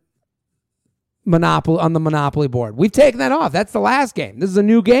different on the Monopoly board. We've taken that off. That's the last game. This is a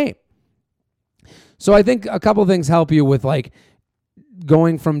new game. So I think a couple of things help you with like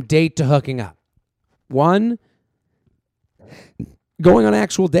going from date to hooking up. One, going on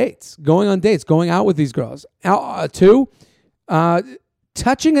actual dates, going out with these girls. Two,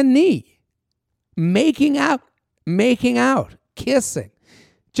 touching a knee, making out, kissing.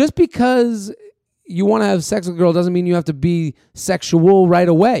 Just because you want to have sex with a girl doesn't mean you have to be sexual right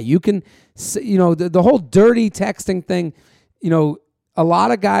away. You can, the whole dirty texting thing, a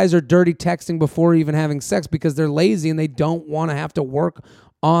lot of guys are dirty texting before even having sex because they're lazy and they don't want to have to work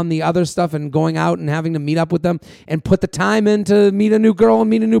on the other stuff and going out and having to meet up with them and put the time in to meet a new girl and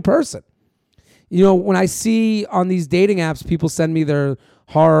meet a new person. When I see on these dating apps, people send me their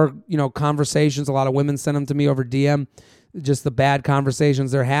horror, conversations. A lot of women send them to me over DM, just the bad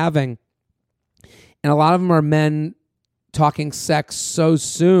conversations they're having. And a lot of them are men talking sex so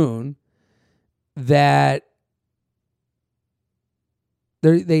soon that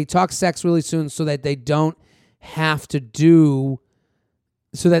they talk sex really soon so that they don't have to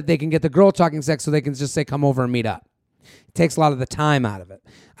so that they can get the girl talking sex so they can just say, come over and meet up. It takes a lot of the time out of it.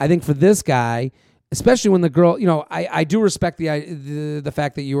 I think for this guy, especially when the girl, I do respect the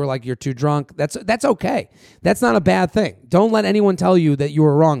fact that you were like, you're too drunk. That's okay. That's not a bad thing. Don't let anyone tell you that you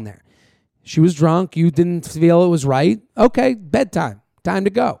were wrong there. She was drunk. You didn't feel it was right. Okay, bedtime. Time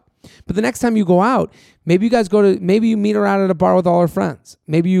to go. But the next time you go out, maybe you meet her out at a bar with all her friends.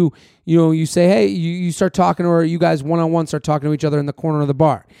 Maybe you say, hey, you start talking to her, you guys one-on-one start talking to each other in the corner of the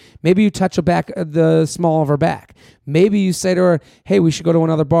bar. Maybe you touch the small of her back. Maybe you say to her, hey, we should go to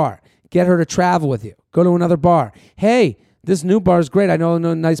another bar. Get her to travel with you. Go to another bar. Hey, this new bar is great. I know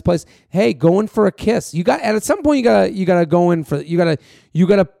a nice place. Hey, go in for a kiss. At some point you gotta go in for you gotta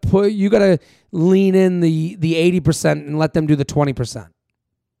lean in the 80% and let them do the 20%.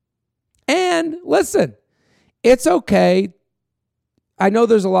 And listen, it's okay. I know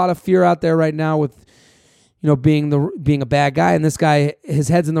there's a lot of fear out there right now with, being a bad guy, and this guy, his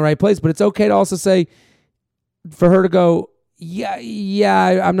head's in the right place. But it's okay to also say, for her to go,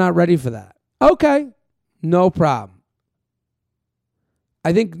 I'm not ready for that. Okay, no problem.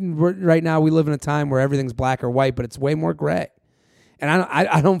 I think right now we live in a time where everything's black or white, but it's way more gray. And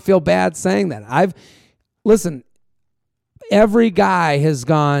I don't feel bad saying that. Listen, every guy has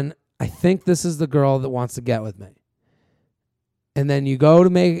gone, I think this is the girl that wants to get with me. And then you go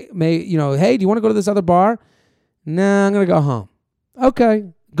to hey, do you want to go to this other bar? Nah, I'm going to go home. Okay,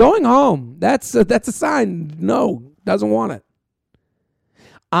 going home. That's a sign. No, doesn't want it.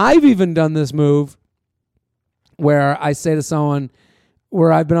 I've even done this move where I say to someone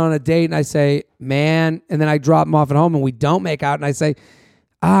where I've been on a date and I say, man, and then I drop them off at home and we don't make out and I say,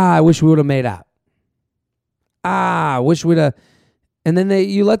 I wish we would have made out. I wish we'd have. And then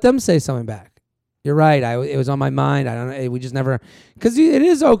you let them say something back. You're right. It was on my mind. I don't know. We just never, because it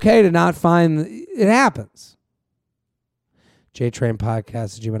is okay to not find, it happens.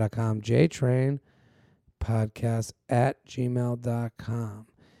 JTrainPodcast@gmail.com. JTrainPodcast@gmail.com.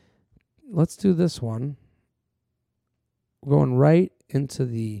 Let's do this one. We're going right into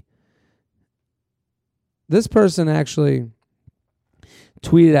this person actually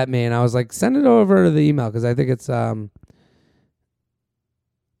tweeted at me and I was like, send it over to the email because I think it's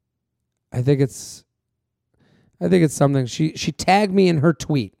something. She tagged me in her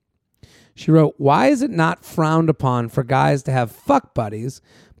tweet. She wrote, why is it not frowned upon for guys to have fuck buddies,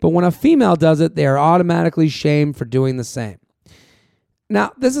 but when a female does it, they are automatically shamed for doing the same?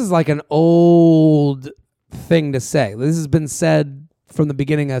 Now, this is like an old thing to say. This has been said from the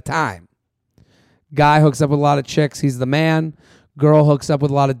beginning of time. Guy hooks up with a lot of chicks, he's the man. Girl hooks up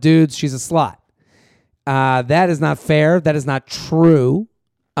with a lot of dudes, she's a slut. That is not fair. That is not true.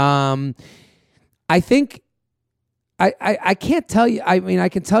 I think I can't tell you. I mean, I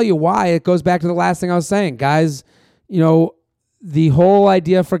can tell you why. It goes back to the last thing I was saying. Guys, the whole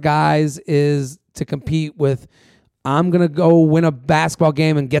idea for guys is to compete with, I'm going to go win a basketball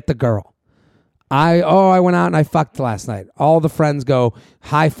game and get the girl. I went out and I fucked last night. All the friends go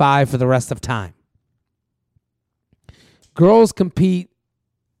high five for the rest of time. Girls compete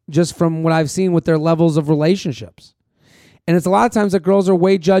just from what I've seen with their levels of relationships. And it's a lot of times that girls are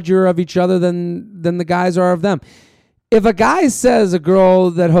way judgier of each other than the guys are of them. If a guy says a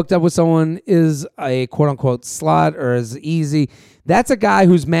girl that hooked up with someone is a quote-unquote slut or is easy, that's a guy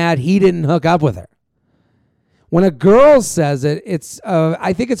who's mad he didn't hook up with her. When a girl says it,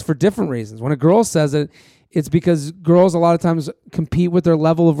 I think it's for different reasons. When a girl says it, it's because girls a lot of times compete with their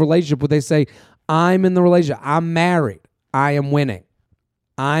level of relationship where they say, I'm in the relationship. I'm married. I am winning.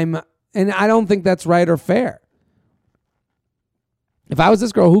 And I don't think that's right or fair. If I was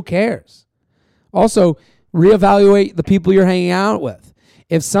this girl, who cares? Also, reevaluate the people you're hanging out with.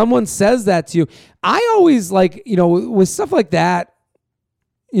 If someone says that to you, I always with stuff like that,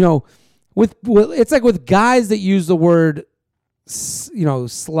 with it's like with guys that use the word,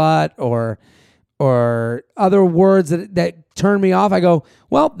 slut or other words that turn me off. I go,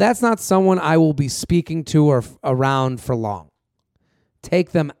 well, that's not someone I will be speaking to or around for long.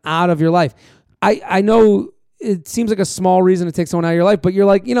 Take them out of your life. I know it seems like a small reason to take someone out of your life, but you're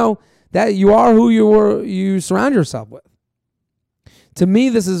like, that you are who you surround yourself with. To me,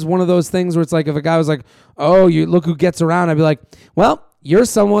 this is one of those things where it's like if a guy was like, oh, you look who gets around, I'd be like, well, you're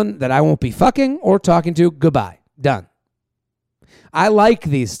someone that I won't be fucking or talking to. Goodbye. Done. I like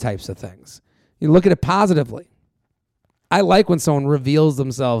these types of things. You look at it positively. I like when someone reveals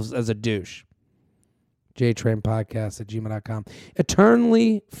themselves as a douche. JTrainPodcast@gmail.com.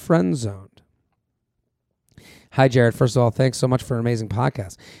 Eternally friend-zoned. Hi, Jared. First of all, thanks so much for an amazing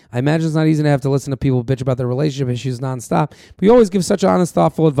podcast. I imagine it's not easy to have to listen to people bitch about their relationship issues nonstop, but you always give such honest,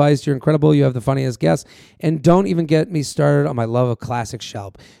 thoughtful advice. You're incredible. You have the funniest guests. And don't even get me started on my love of classic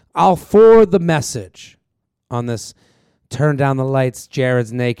Shelb. I'll forward the message on this Turn Down the Lights,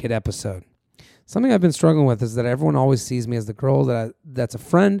 Jared's Naked episode. Something I've been struggling with is that everyone always sees me as the girl that's a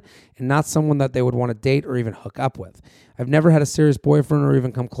friend and not someone that they would want to date or even hook up with. I've never had a serious boyfriend or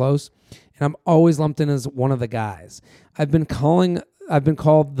even come close, and I'm always lumped in as one of the guys. I've been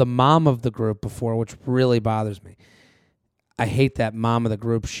called the mom of the group before, which really bothers me. I hate that mom of the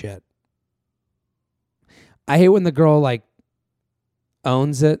group shit. I hate when the girl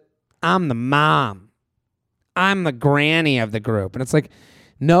owns it. I'm the mom. I'm the granny of the group. And it's like,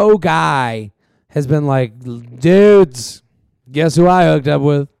 no guy has been like, dudes, guess who I hooked up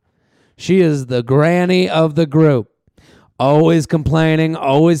with? She is the granny of the group. Always complaining,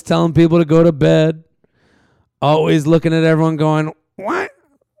 always telling people to go to bed, always looking at everyone going, what?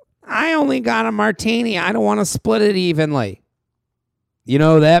 I only got a martini. I don't want to split it evenly. You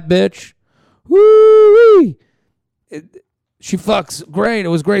know that bitch? Woo-wee. She fucks great. It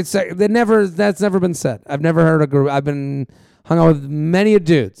was great sex. That's never been said. I've never heard a group. I've been hung out with many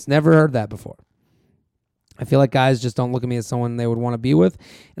dudes. Never heard that before. I feel like guys just don't look at me as someone they would want to be with,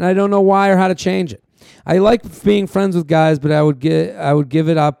 and I don't know why or how to change it. I like being friends with guys, but I would give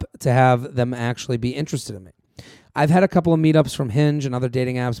it up to have them actually be interested in me. I've had a couple of meetups from Hinge and other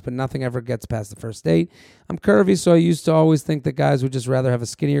dating apps, but nothing ever gets past the first date. I'm curvy, so I used to always think that guys would just rather have a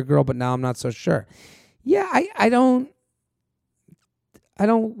skinnier girl, but now I'm not so sure. Yeah, I don't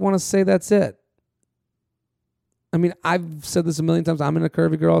want to say that's it. I mean, I've said this a million times. I'm into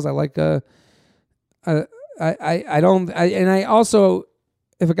curvy girls. I like I also,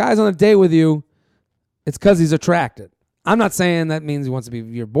 if a guy's on a date with you, it's because he's attracted. I'm not saying that means he wants to be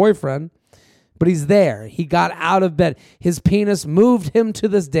your boyfriend, but he's there. He got out of bed. His penis moved him to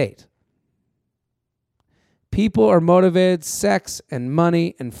this date. People are motivated. Sex and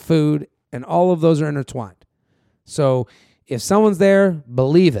money and food and all of those are intertwined. So if someone's there,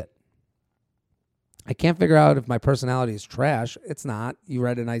 believe it. I can't figure out if my personality is trash. It's not. You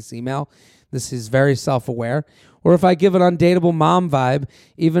read a nice email. This is very self-aware. Or if I give an undateable mom vibe,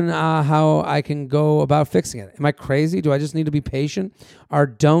 even how I can go about fixing it. Am I crazy? Do I just need to be patient? Are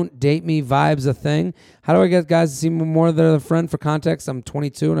don't date me vibes a thing? How do I get guys to see me more than a friend? For context, I'm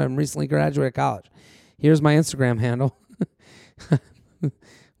 22 and I'm recently graduated college. Here's my Instagram handle.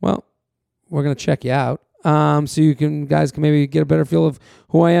 Well, we're going to check you out. So you guys can maybe get a better feel of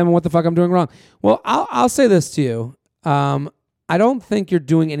who I am and what the fuck I'm doing wrong. Well, I'll say this to you. I don't think you're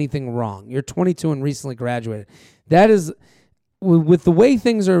doing anything wrong. You're 22 and recently graduated. That is, with the way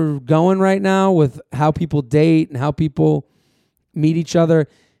things are going right now, with how people date and how people meet each other,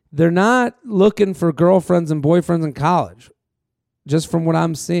 they're not looking for girlfriends and boyfriends in college, just from what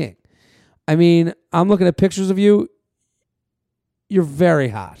I'm seeing. I mean, I'm looking at pictures of you. You're very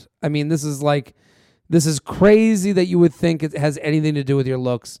hot. I mean, this is crazy that you would think it has anything to do with your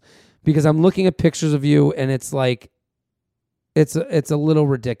looks, because I'm looking at pictures of you and it's like, it's a little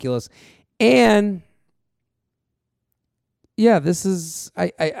ridiculous. And yeah, this is,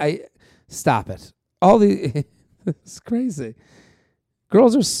 I stop it. It's crazy.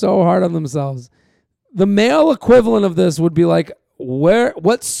 Girls are so hard on themselves. The male equivalent of this would be like, what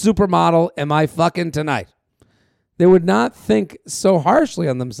supermodel am I fucking tonight? They would not think so harshly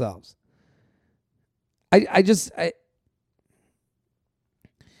on themselves.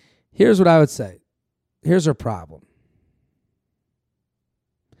 Here's what I would say. Here's her problem.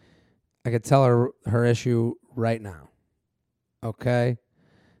 I could tell her issue right now. Okay?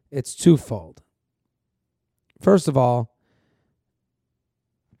 It's twofold. First of all,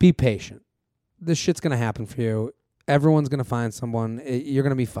 be patient. This shit's going to happen for you. Everyone's going to find someone. You're going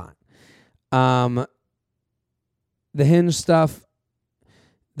to be fine. The Hinge stuff,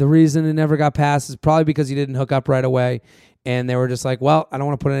 the reason it never got passed is probably because you didn't hook up right away, and they were just like, well, I don't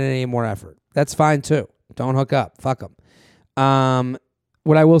want to put in any more effort. That's fine, too. Don't hook up. Fuck them.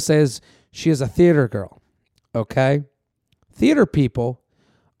 What I will say is she is a theater girl, okay? Theater people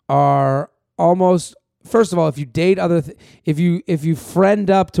are almost, first of all, if you date if you friend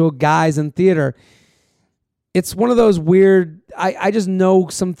up to guys in theater, it's one of those weird, I just know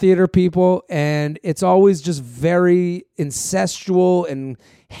some theater people, and it's always just very incestual and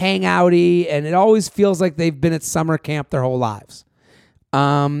hangouty, and it always feels like they've been at summer camp their whole lives.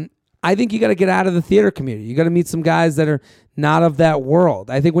 I think you got to get out of the theater community. You got to meet some guys that are not of that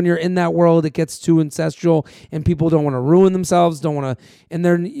world. I think when you're in that world, it gets too incestual, and people don't want to ruin themselves, and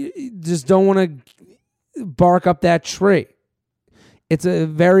they're just don't want to bark up that tree. It's a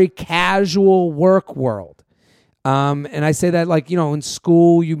very casual work world. And I say that, like, you know, in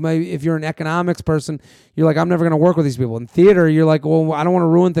school, you might, if you're an economics person, you're like, I'm never going to work with these people. In theater, you're like, well, I don't want to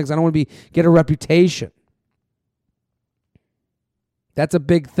ruin things. I don't want to get a reputation. That's a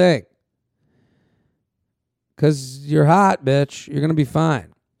big thing. Because you're hot, bitch. You're going to be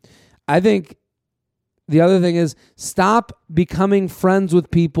fine. I think the other thing is stop becoming friends with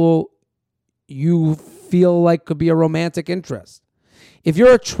people you feel like could be a romantic interest. If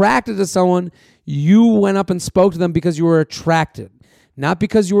you're attracted to someone, you went up and spoke to them because you were attracted, not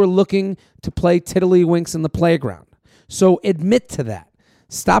because you were looking to play tiddlywinks in the playground. So admit to that.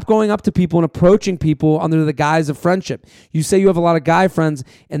 Stop going up to people and approaching people under the guise of friendship. You say you have a lot of guy friends,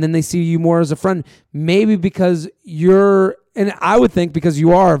 and then they see you more as a friend. Maybe because and I would think because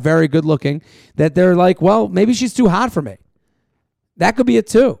you are very good looking, that they're like, well, maybe she's too hot for me. That could be it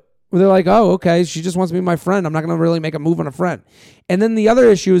too. Where they're like, oh, okay, she just wants to be my friend. I'm not going to really make a move on a friend. And then the other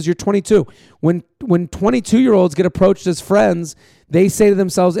issue is you're 22. When 22-year-olds get approached as friends, they say to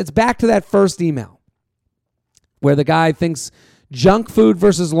themselves, it's back to that first email where the guy thinks junk food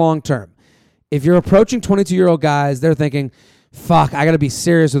versus long-term. If you're approaching 22-year-old guys, they're thinking, fuck, I got to be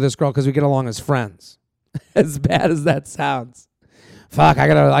serious with this girl because we get along as friends. As bad as that sounds. Fuck, I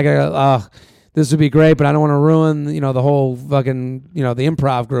gotta, this would be great, but I don't want to ruin, the whole fucking, the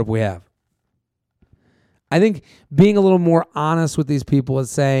improv group we have. I think being a little more honest with these people is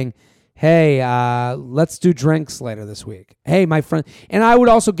saying, hey, let's do drinks later this week. Hey, my friend. And I would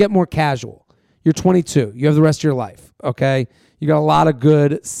also get more casual. You're 22. You have the rest of your life, okay? You got a lot of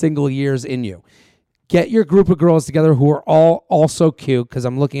good single years in you. Get your group of girls together who are all also cute, because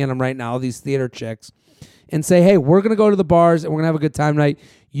I'm looking at them right now, these theater chicks, and say, hey, we're going to go to the bars and we're going to have a good time tonight.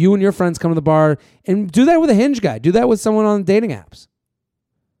 You and your friends come to the bar, and do that with a Hinge guy. Do that with someone on dating apps.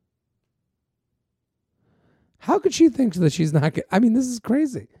 How could she think that she's not good? I mean, this is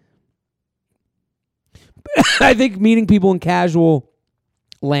crazy. I think meeting people in casual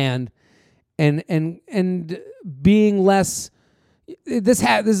land and being less, this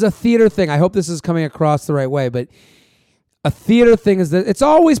is a theater thing. I hope this is coming across the right way, but a theater thing is that it's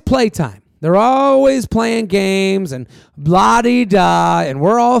always playtime. They're always playing games and blah-de-da, and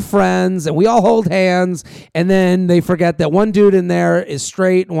we're all friends, and we all hold hands, and then they forget that one dude in there is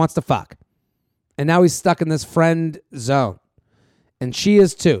straight and wants to fuck. And now he's stuck in this friend zone. And she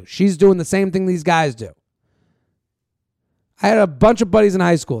is too. She's doing the same thing these guys do. I had a bunch of buddies in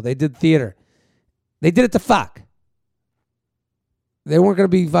high school. They did theater. They did it to fuck. They weren't going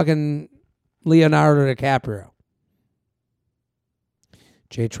to be fucking Leonardo DiCaprio.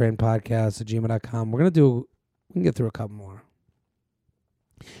 JTrainPodcast@gmail.com. We can get through a couple more.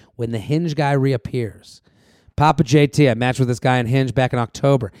 When the Hinge guy reappears. Papa JT, I matched with this guy on Hinge back in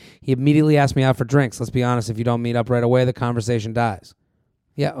October. He immediately asked me out for drinks. Let's be honest, if you don't meet up right away, the conversation dies.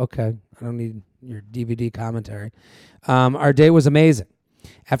 Yeah, okay. I don't need your DVD commentary. Our date was amazing.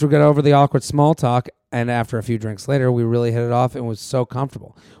 After we got over the awkward small talk, and after a few drinks later, we really hit it off and was so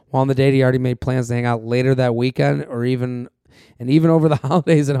comfortable. While on the date, he already made plans to hang out later that weekend or even over the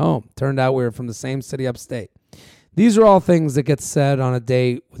holidays at home. Turned out we were from the same city upstate. These are all things that get said on a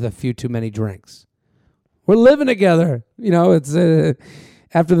date with a few too many drinks. We're living together. It's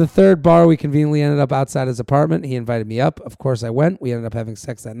after the third bar, we conveniently ended up outside his apartment. He invited me up. Of course, I went. We ended up having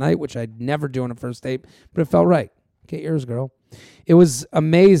sex that night, which I'd never do on a first date, but it felt right. Get yours, girl. It was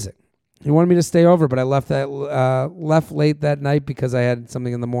amazing. He wanted me to stay over, but I left late that night because I had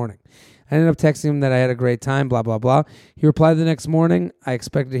something in the morning. I ended up texting him that I had a great time, blah, blah, blah. He replied the next morning. I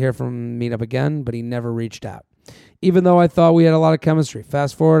expected to hear from him, meet up again, but he never reached out. Even though I thought we had a lot of chemistry.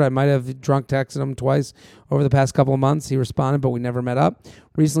 Fast forward, I might have drunk texted him twice over the past couple of months. He responded, but we never met up.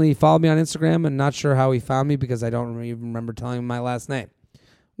 Recently, he followed me on Instagram, and not sure how he found me because I don't even remember telling him my last name.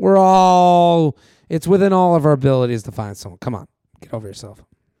 It's within all of our abilities to find someone. Come on, get over yourself.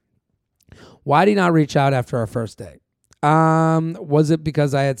 Why did he not reach out after our first date? Was it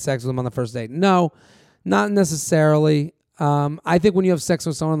because I had sex with him on the first date? No, not necessarily. I think when you have sex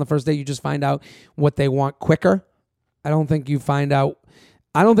with someone on the first date, you just find out what they want quicker. I don't think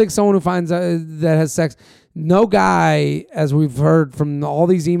someone who finds that has sex, no guy, as we've heard from all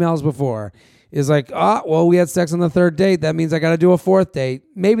these emails before, is like, we had sex on the third date. That means I got to do a fourth date.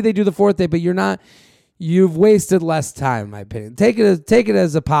 Maybe they do the fourth date, but you've wasted less time, in my opinion. Take it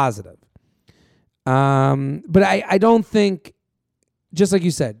as a positive. But I don't think, just like you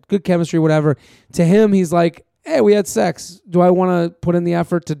said, good chemistry, whatever. To him, he's like, hey, we had sex. Do I want to put in the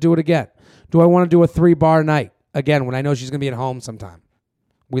effort to do it again? Do I want to do a 3-bar night again when I know she's going to be at home sometime?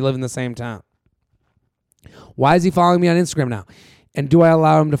 We live in the same town. Why is he following me on Instagram now? And do I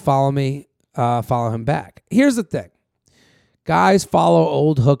allow him to follow him back? Here's the thing. Guys follow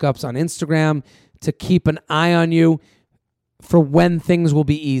old hookups on Instagram to keep an eye on you for when things will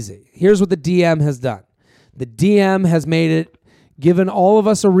be easy. Here's what the DM has done. The DM has given all of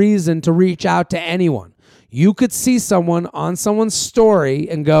us a reason to reach out to anyone. You could see someone on someone's story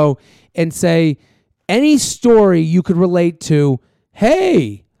and go and say any story you could relate to.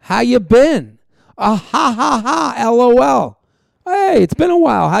 Hey, how you been? Ha ha ha, LOL. Hey, it's been a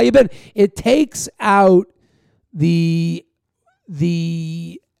while. How you been? It takes out the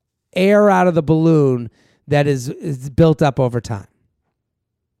air out of the balloon that is built up over time.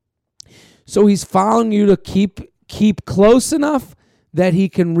 So he's following you to keep close enough that he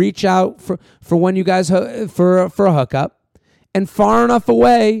can reach out for when you guys for a hookup, and far enough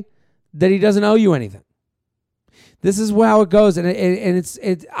away that he doesn't owe you anything. This is how it goes, and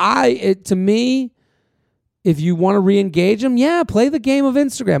to me, if you want to re-engage him, play the game of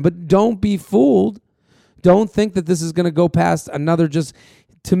Instagram, but don't be fooled. Don't think that this is going to go past another.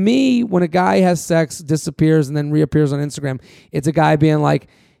 To me, when a guy has sex, disappears, and then reappears on Instagram, it's a guy being like,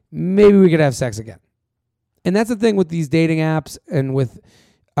 maybe we could have sex again. And that's the thing with these dating apps and with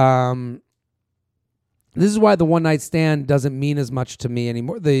This is why the one night stand doesn't mean as much to me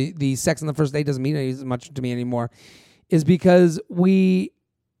anymore. The sex on the first date doesn't mean as much to me anymore, is because I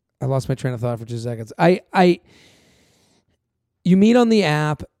lost my train of thought for 2 seconds. You meet on the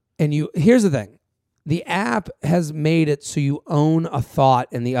app, and here's the thing. The app has made it so you own a thought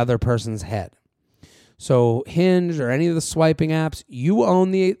in the other person's head. So Hinge or any of the swiping apps, you own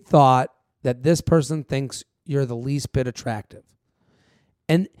the thought that this person thinks you're the least bit attractive.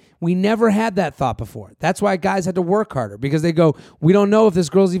 And we never had that thought before. That's why guys had to work harder, because they go, we don't know if this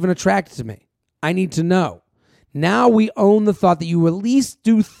girl's even attracted to me. I need to know. Now we own the thought that you at least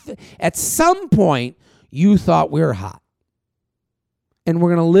at some point, you thought we were hot. And we're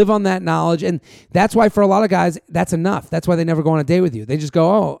going to live on that knowledge. And that's why for a lot of guys, that's enough. That's why they never go on a date with you. They just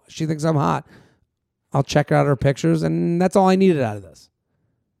go, oh, she thinks I'm hot. I'll check out her pictures, and that's all I needed out of this.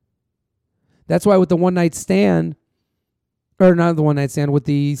 That's why with the one night stand, or not the one night stand, with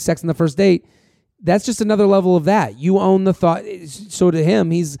the sex on the first date, that's just another level of that. You own the thought. So to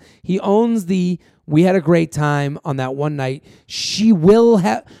him, he owns we had a great time on that one night. She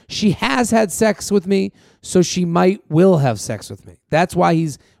has had sex with me, so she will have sex with me. That's why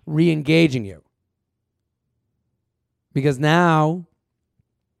he's re-engaging you. Because now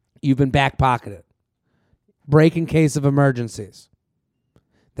you've been back-pocketed. Break in case of emergencies.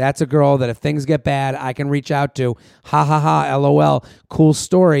 That's a girl that if things get bad, I can reach out to. Ha ha ha, LOL. Cool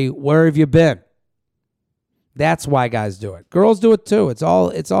story. Where have you been? That's why guys do it. Girls do it too. It's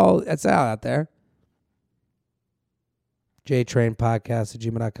out there.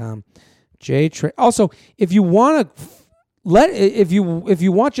 JTrainPodcast@gmail.com. JTrain. Also, if you want to if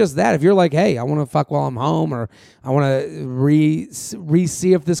you want just that, if you're like, hey, I want to fuck while I'm home, or I want to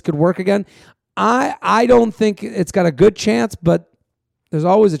see if this could work again. I don't think it's got a good chance, but there's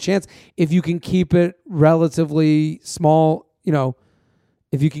always a chance if you can keep it relatively small,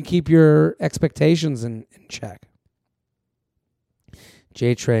 if you can keep your expectations in check.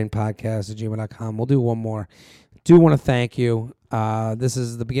 JTrainPodcast@gmail.com. We'll do one more. Do want to thank you. This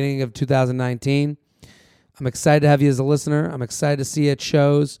is the beginning of 2019. I'm excited to have you as a listener. I'm excited to see you at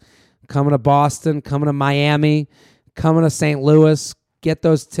shows. Coming to Boston, coming to Miami, coming to St. Louis. Get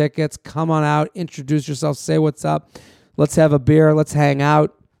those tickets. Come on out. Introduce yourself. Say what's up. Let's have a beer. Let's hang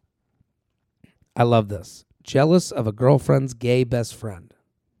out. I love this. Jealous of a girlfriend's gay best friend.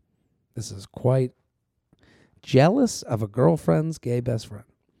 This is quite jealous of a girlfriend's gay best friend.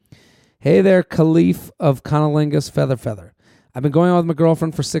 Hey there, Khalif of Conolingus Feather. I've been going out with my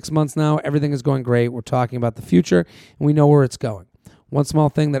girlfriend for 6 months now. Everything is going great. We're talking about the future, and we know where it's going. One small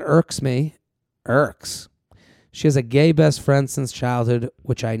thing that irks me. She has a gay best friend since childhood,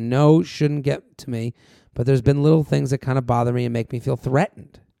 which I know shouldn't get to me, but there's been little things that kind of bother me and make me feel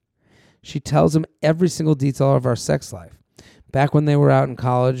threatened. She tells him every single detail of our sex life. Back when they were out in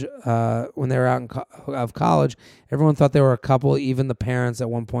college, of college, everyone thought they were a couple, even the parents at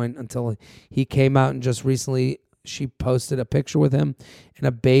one point, until he came out, and just recently she posted a picture with him and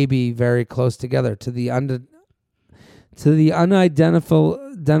a baby very close together. To the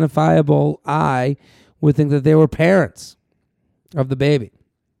unidentifiable eye would think that they were parents of the baby.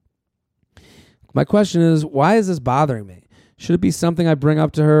 My question is, why is this bothering me? Should it be something I bring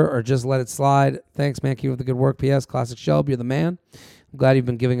up to her or just let it slide? Thanks, man. Keep up the good work. P.S. Classic Shelb, you're the man. I'm glad you've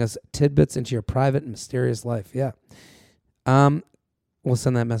been giving us tidbits into your private and mysterious life. Yeah. We'll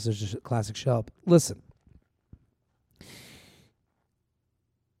send that message to Classic Shelb. Listen.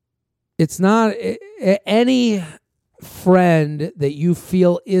 It's not any friend that you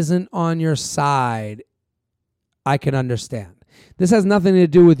feel isn't on your side, I can understand. This has nothing to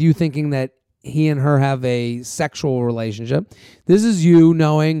do with you thinking that he and her have a sexual relationship. This is you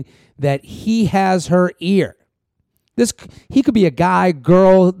knowing that he has her ear. He could be a guy,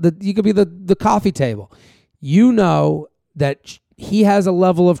 girl, he could be the coffee table. You know that he has a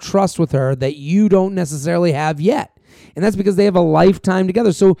level of trust with her that you don't necessarily have yet. And that's because they have a lifetime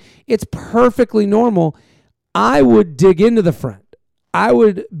together. So it's perfectly normal. I would dig into the friend. I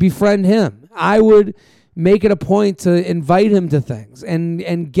would befriend him. I would make it a point to invite him to things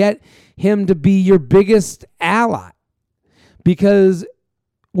and get him to be your biggest ally. Because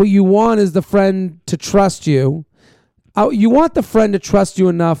what you want is the friend to trust you. You want the friend to trust you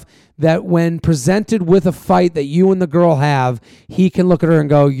enough that when presented with a fight that you and the girl have, he can look at her and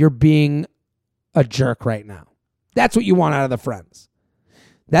go, you're being a jerk right now. That's what you want out of the friends.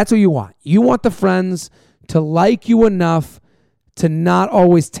 That's what you want. You want the friends to like you enough to not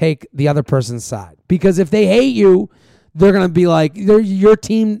always take the other person's side. Because if they hate you, they're going to be like, they're your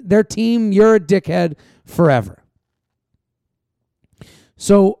team, their team, you're a dickhead forever.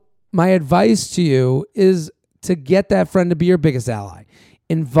 So my advice to you is to get that friend to be your biggest ally.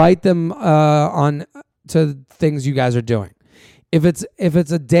 Invite them to things you guys are doing. If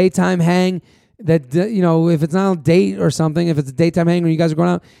it's a daytime hang that, if it's not a date or something, if it's a daytime hang when you guys are going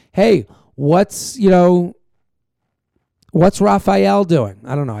out, hey, what's Raphael doing?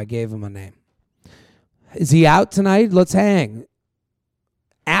 I don't know. I gave him a name. Is he out tonight? Let's hang.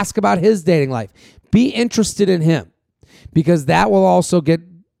 Ask about his dating life. Be interested in him, because that will also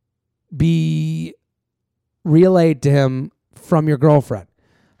be relayed to him from your girlfriend.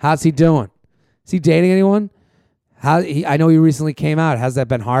 How's he doing? Is he dating anyone? I know he recently came out. Has that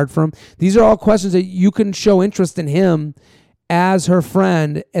been hard for him? These are all questions that you can show interest in him as her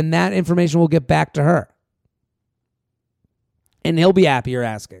friend, and that information will get back to her. And he'll be happy you're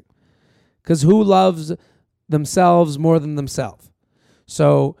asking. Because who loves themselves more than themselves?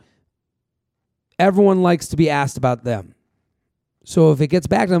 So everyone likes to be asked about them. So if it gets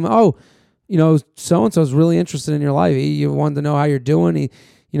back to them, so-and-so is really interested in your life. He wanted to know how you're doing.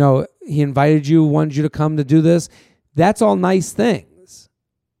 He invited you, wanted you to come to do this. That's all nice things.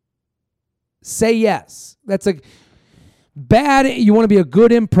 Say yes. That's you want to be a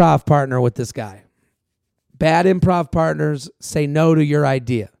good improv partner with this guy. Bad improv partners say no to your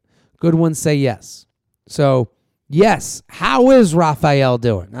idea. Good ones say yes. So, yes. How is Raphael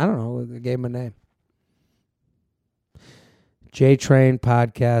doing? I don't know. I gave him a name.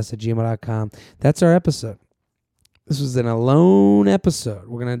 jtrainpodcast@gmail.com. That's our episode. This was an alone episode.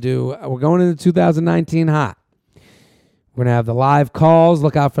 We're going into 2019 hot. We're going to have the live calls.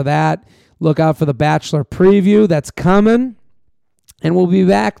 Look out for that. Look out for the Bachelor preview. That's coming. And we'll be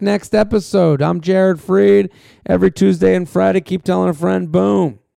back next episode. I'm Jared Freed. Every Tuesday and Friday, keep telling a friend. Boom.